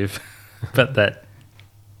insensitive, but that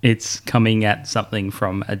it's coming at something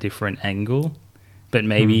from a different angle. But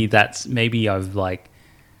maybe maybe I've like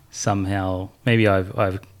somehow, maybe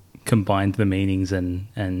I've combined the meanings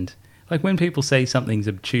and like when people say something's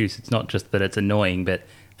obtuse, it's not just that it's annoying, but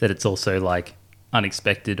that it's also like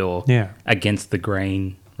unexpected or Yeah. against the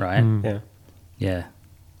grain, right? Yeah. Yeah.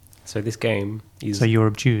 So this game is So your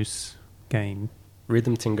obtuse game.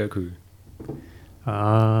 Rhythm Tengoku.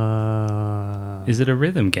 Is it a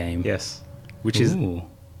rhythm game? Yes. Which is Ooh.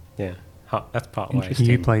 yeah. That's part why. Interesting.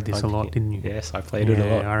 You played this a lot, didn't you? Yes, I played it a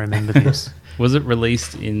lot. I remember this. Was it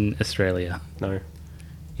released in Australia? No.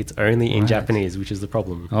 It's only in Right. Japanese, which is the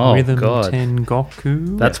problem. Oh Rhythm god.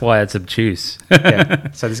 Tengoku. That's why it's obtuse. Yeah.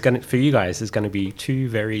 So for you guys, there's going to be two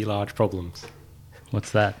very large problems.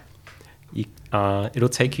 What's that? It'll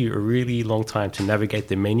take you a really long time to navigate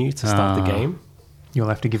the menu to start the game. You'll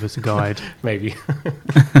have to give us a guide. Maybe.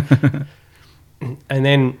 And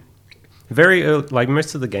then very early, like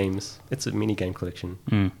most of the games, it's a mini game collection.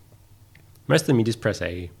 Mm. Most of them you just press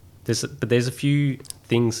A. But there's a few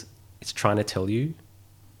things it's trying to tell you,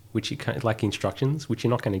 which you can't, like instructions, which you're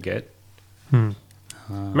not going to get.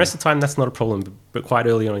 Most of the time that's not a problem, but quite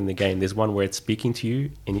early on in the game, there's one where it's speaking to you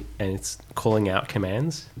and it's calling out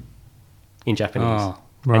commands in Japanese. Oh,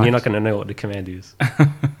 And right. you're not going to know what the command is.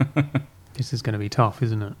 This is going to be tough,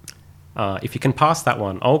 isn't it? If you can pass that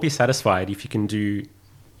one, I'll be satisfied if you can do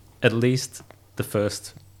at least the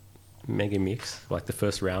first mega mix, like the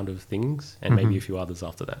first round of things, and maybe a few others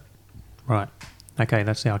after that. Right. Okay,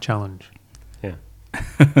 that's our challenge. Yeah.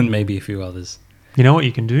 and maybe a few others. You know what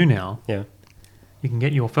you can do now? Yeah. You can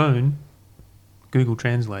get your phone, Google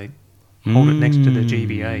Translate, hold it next to the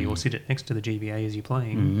GBA or sit it next to the GBA as you're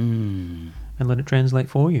playing and let it translate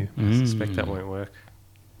for you. I suspect that won't work.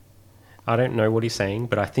 I don't know what he's saying,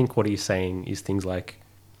 but I think what he's saying is things like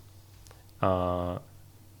turn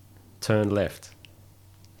left,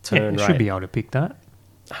 Yeah, turn it right. should be able to pick that.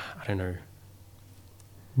 I don't know.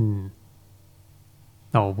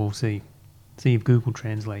 Oh, we'll see. See if Google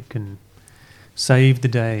Translate can save the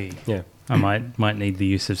day. Yeah. I might need the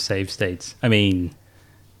use of save states. I mean,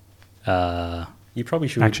 You probably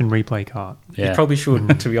should. Action replay cart. yeah. You probably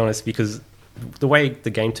should, to be honest, because the way the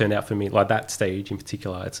game turned out for me, like that stage in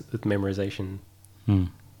particular, it's memorization. Hmm.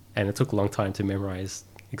 And it took a long time to memorize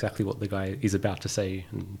exactly what the guy is about to say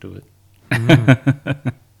and do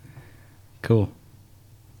it. Cool.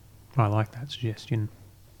 I like that suggestion.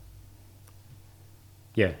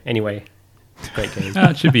 Yeah, anyway, great game.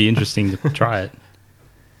 It should be interesting to try it.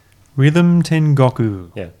 Rhythm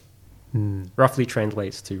Tengoku. Yeah. Roughly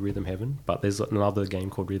translates to Rhythm Heaven, but there's another game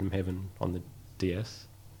called Rhythm Heaven on the DS.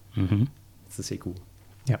 Hmm. It's the sequel.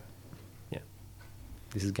 Yep. Yeah.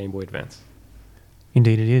 This is Game Boy Advance.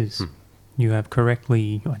 Indeed it is. You have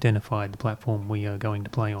correctly identified the platform we are going to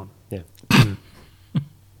play on. Yeah.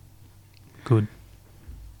 Good.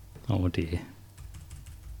 Oh dear.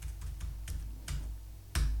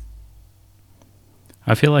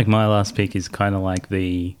 I feel like my last pick is kind of like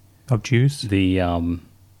the Obtuse. the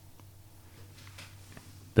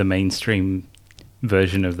mainstream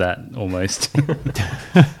version of that almost.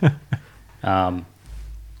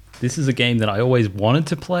 This is a game that I always wanted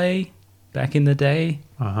to play back in the day,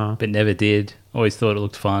 Uh-huh. but never did. Always thought it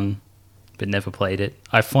looked fun, but never played it.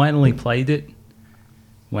 I finally played it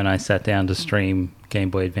when I sat down to stream Game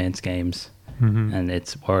Boy Advance games, and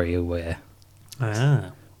it's WarioWare.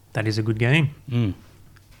 Ah, that is a good game, Mm.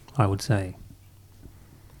 I would say.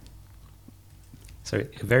 So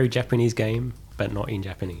a very Japanese game, but not in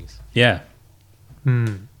Japanese. Yeah.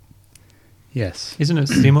 Hmm. Yes. Isn't it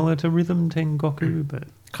similar to Rhythm Tengoku, but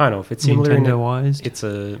Kind of. It's similar in Nintendo-wized? it's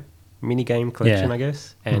a mini game collection, Yeah. I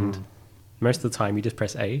guess. And most of the time you just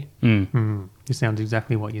press A. Mm. It sounds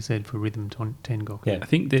exactly what you said for Rhythm Tengoku. Yeah. I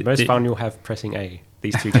think that The most fun you'll have pressing A.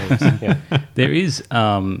 These two games. Yeah. there is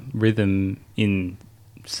rhythm in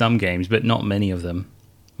some games, but not many of them.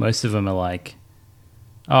 Most of them are like,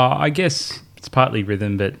 I guess it's partly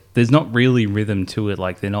rhythm, but there's not really rhythm to it.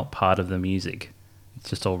 Like they're not part of the music. It's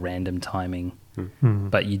just all random timing.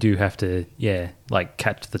 But you do have to, like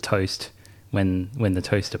catch the toast when the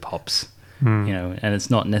toaster pops, you know, and it's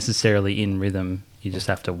not necessarily in rhythm. You just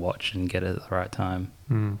have to watch and get it at the right time.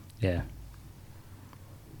 Yeah.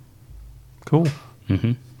 Cool.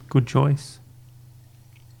 Mm-hmm. Good choice.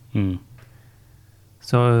 Mm.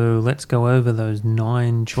 So let's go over those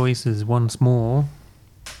 9 choices once more.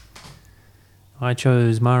 I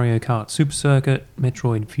chose Mario Kart Super Circuit,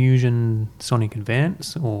 Metroid Fusion, Sonic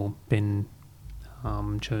Advance, or Ben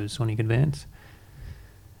chose Sonic Advance.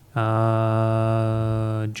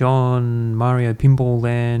 John, Mario Pinball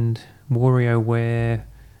Land, WarioWare,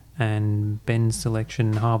 and Ben's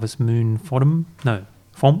selection Harvest Moon Fompt.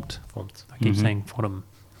 Font. I keep saying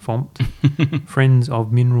Fompt. Friends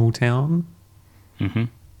of Mineral Town. Mm-hmm.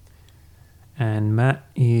 And Matt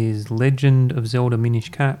is Legend of Zelda Minish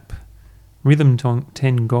Cap, Rhythm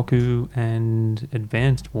Tengoku, and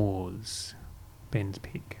Advanced Wars. Ben's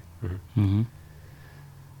pick. Mm-hmm.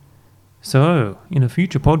 So, in a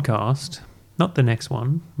future podcast, not the next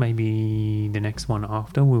one, maybe the next one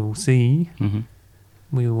after, we'll see. Mm-hmm.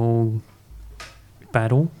 We will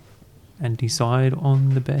battle and decide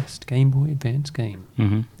on the best Game Boy Advance game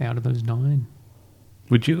Mm-hmm. out of those 9.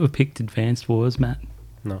 Would you have picked Advanced Wars, Matt?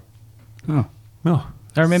 No. Oh, Oh,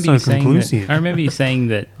 I remember so you saying conclusive. that. I remember you saying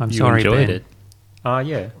that I'm you sorry, enjoyed Ben. it.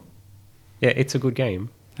 Yeah. Yeah, it's a good game.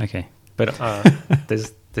 Okay. But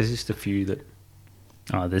there's just a few that...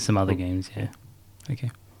 Oh, there's some other games. Yeah.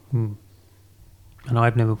 Okay. And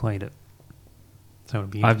I've never played it. So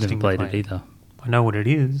it'd be I've interesting never to played play it either. I know what it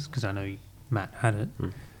is because I know Matt had it.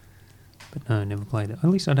 But no, never played it. At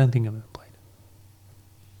least I don't think I've ever played it.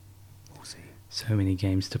 We'll see. So many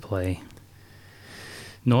games to play.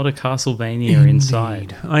 Not a Castlevania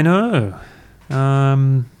inside. I know.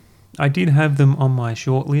 I did have them on my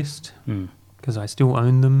shortlist Mm. because I still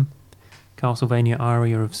own them. Castlevania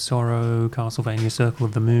Aria of Sorrow, Castlevania Circle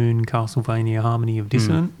of the Moon, Castlevania Harmony of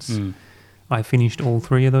Dissonance. Mm. I finished all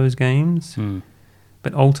 3 of those games. Mm.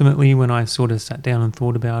 But ultimately, when I sort of sat down and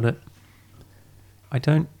thought about it,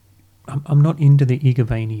 I'm not into the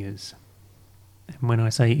Igavanias. And when I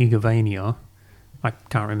say Igavania, I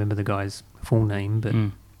can't remember the guy's full name, but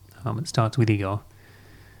it starts with Igor.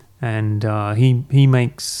 And he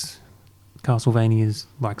makes Castlevanias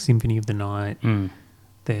like Symphony of the Night. Mm.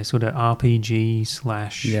 They're sort of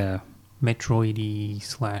RPG / Yeah.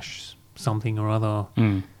 Metroidy / something or other.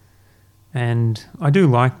 Mm. And I do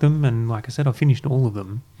like them, and like I said, I finished all of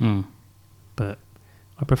them. Mm. But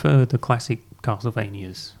I prefer the classic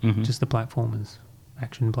Castlevanias, Mhm. just the platformers,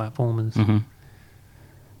 action platformers. Mm-hmm.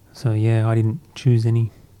 So yeah, I didn't choose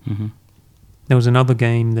any. Mm-hmm. There was another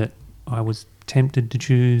game that I was tempted to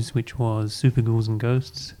choose, which was Super Ghouls and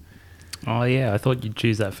Ghosts. Oh yeah, I thought you'd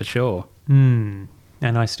choose that for sure.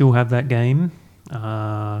 And I still have that game.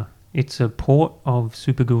 It's a port of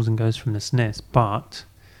Super Ghouls and Ghosts from the SNES, but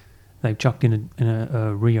they've chucked in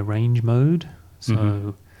a rearrange mode. So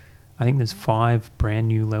Mhm. I think there's 5 brand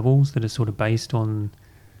new levels that are sort of based on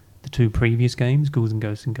the 2 previous games, Ghouls and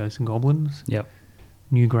Ghosts and Goblins. Yep.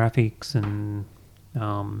 New graphics, and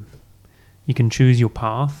you can choose your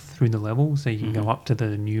path through the level. So you can go up to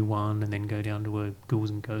the new one and then go down to a Ghouls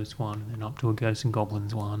and Ghosts one and then up to a Ghosts and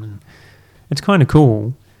Goblins one. And it's kind of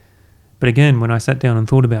cool. But again, when I sat down and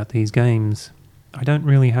thought about these games, I don't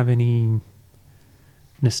really have any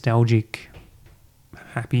nostalgic,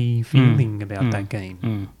 happy feeling about that game.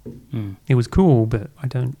 Mm. Mm. It was cool, but I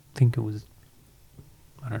don't think it was...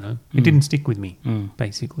 I don't know. It didn't stick with me,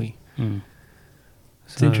 basically. Mm.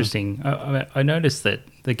 It's So- interesting. I noticed that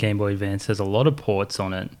the Game Boy Advance has a lot of ports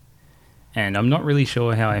on it, and I'm not really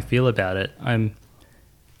sure how I feel about it.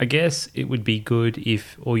 I guess it would be good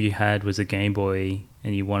if all you had was a Game Boy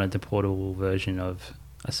and you wanted the portable version of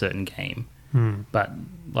a certain game. But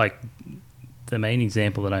like the main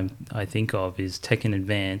example that I think of is Tekken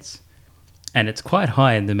Advance, and it's quite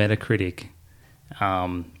high in the Metacritic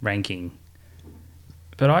ranking.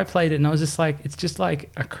 But I played it and I was just like, it's just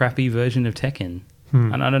like a crappy version of Tekken.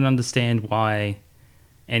 And I don't understand why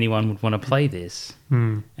anyone would want to play this.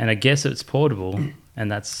 And I guess it's portable, and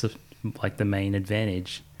that's like the main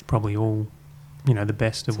advantage. Probably all, the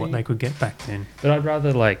best of what they could get back then. But I'd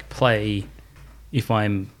rather like play, if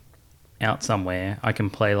I'm out somewhere, I can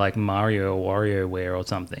play like Mario or WarioWare or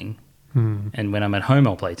something. And when I'm at home,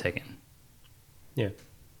 I'll play Tekken. Yeah.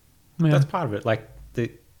 Yeah. That's part of it. Like,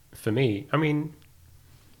 for me, I mean,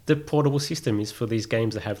 the portable system is for these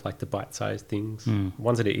games that have like the bite-sized things.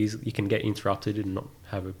 Ones that you can get interrupted and not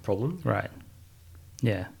have a problem. Right.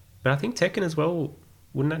 Yeah. But I think Tekken as well,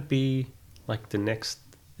 wouldn't that be like the next...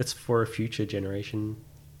 It's for a future generation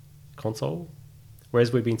console?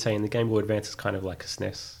 Whereas we've been saying the Game Boy Advance is kind of like a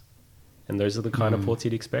SNES. And those are the kind of ports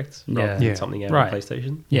you'd expect rather than Yeah. something out Right. of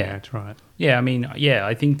PlayStation. Yeah, that's right. Yeah, I mean,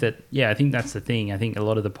 I think that's the thing. I think a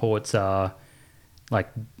lot of the ports are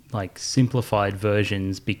like simplified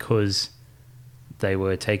versions because they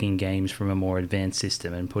were taking games from a more advanced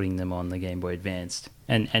system and putting them on the Game Boy Advanced.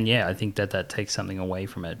 And yeah, I think that takes something away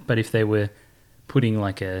from it. But if they were putting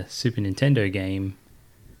like a Super Nintendo game,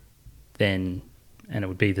 then, and it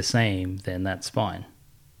would be the same, then that's fine.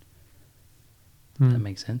 That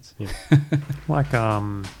makes sense. Yeah. Like,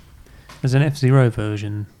 there's an F-Zero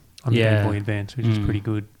version on the Yeah. Game Boy Advance, which is pretty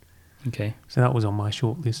good. Okay. So that was on my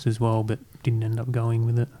short list as well, but didn't end up going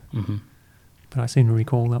with it. Hmm. But I seem to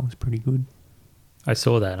recall that was pretty good. I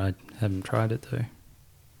saw that. I haven't tried it though.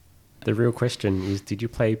 The real question is, did you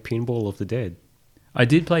play Pinball of the Dead? I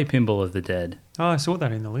did play Pinball of the Dead. Oh, I saw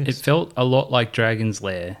that in the list. It felt a lot like Dragon's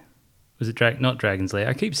Lair. Was it not Dragon's Lair?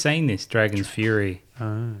 I keep saying this, Dragon's Fury.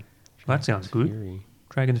 Oh, well, that sounds good. Fury.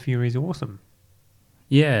 Dragon's Fury is awesome.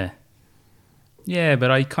 Yeah. Yeah, but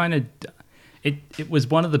I kind of... It was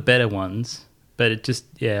one of the better ones, but it just...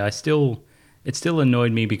 Yeah, it still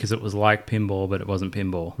annoyed me because it was like pinball, but it wasn't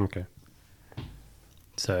pinball. Okay.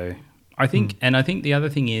 So I think... And I think the other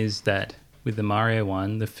thing is that with the Mario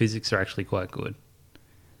one, the physics are actually quite good.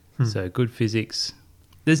 So good physics.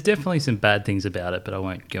 There's definitely some bad things about it, but I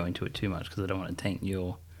won't go into it too much because I don't want to taint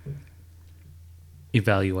your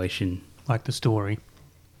evaluation. Like the story.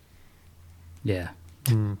 Yeah.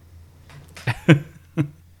 Mm.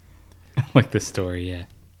 Like the story, yeah.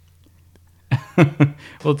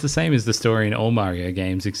 Well, it's the same as the story in all Mario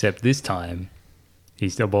games, except this time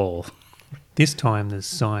he's the ball. This time there's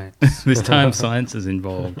science. This time science is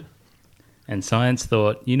involved. And science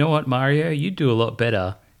thought, you know what, Mario? You'd do a lot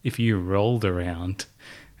better if you rolled around.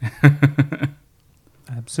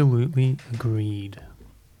 Absolutely agreed.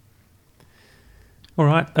 All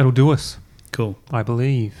right, that'll do us, Cool. I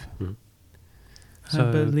believe. Mhm. So,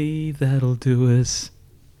 I believe that'll do us.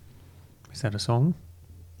 is that a song?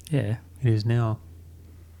 Yeah. It is now.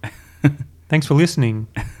 Thanks for listening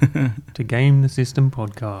to Game the System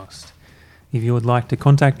podcast. If you would like to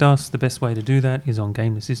contact us, the best way to do that is on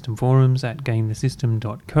Game the System forums at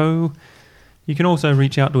gamethesystem.co. You can also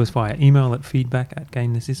reach out to us via email at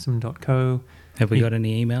feedback@gamethesystem.co. Have we got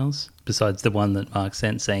any emails besides the one that Mark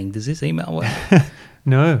sent saying, does this email work?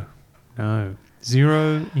 No. 0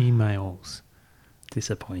 emails.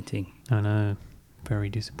 Disappointing. I know. Very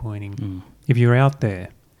disappointing. Mm. If you're out there,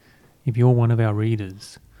 if you're one of our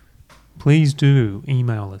readers, please do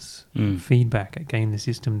email us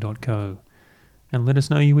feedback@gamethesystem.co and let us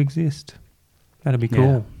know you exist. That'd be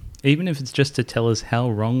cool. Even if it's just to tell us how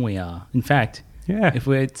wrong we are. In fact, Yeah. if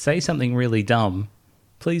we say something really dumb,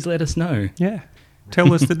 please let us know. Yeah.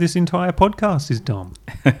 Tell us that this entire podcast is dumb.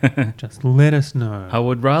 Just let us know. I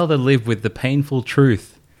would rather live with the painful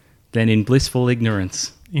truth than in blissful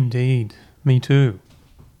ignorance. Indeed. Me too.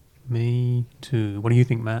 Me too. What do you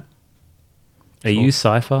think, Matt? Are you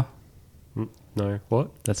Cypher? No.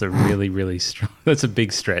 What? That's a really, really strong... That's a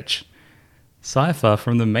big stretch. Cypher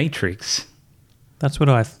from The Matrix. That's what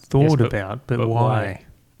I thought Yes, about, but but why? why?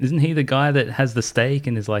 Isn't he the guy that has the stake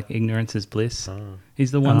and is like, ignorance is bliss?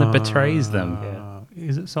 He's the one that betrays them. Yeah.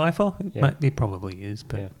 Is it Cypher? Yeah. It probably is,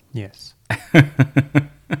 but Yeah. yes.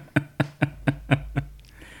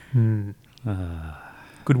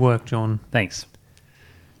 Good work, John. Thanks.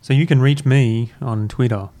 So you can reach me on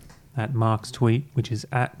Twitter at Mark's Tweet, which is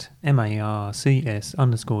at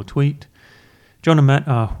MARCS_tweet. John and Matt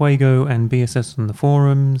are Huego and BSS on the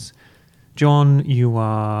forums. John, you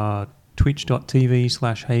are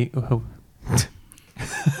twitch.tv/hey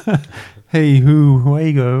hey who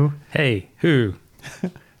Huego. Hey, who?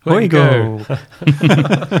 Huego.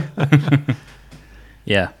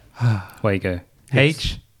 Yeah. Way go.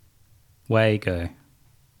 Yes. Way go.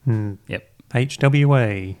 Yep.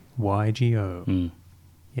 HWAYGO. Mm.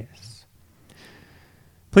 Yes.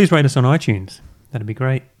 Please rate us on iTunes. That'd be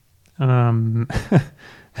great. And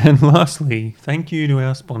lastly, thank you to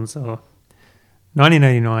our sponsor,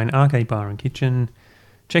 1989 Arcade Bar and Kitchen.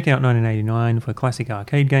 Check out 1989 for classic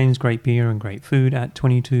arcade games, great beer and great food at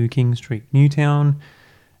 22 King Street, Newtown,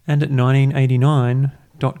 and at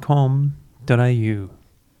 1989.com.au.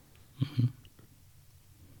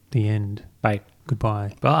 The end. Bye.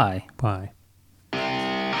 Goodbye. Bye. Bye.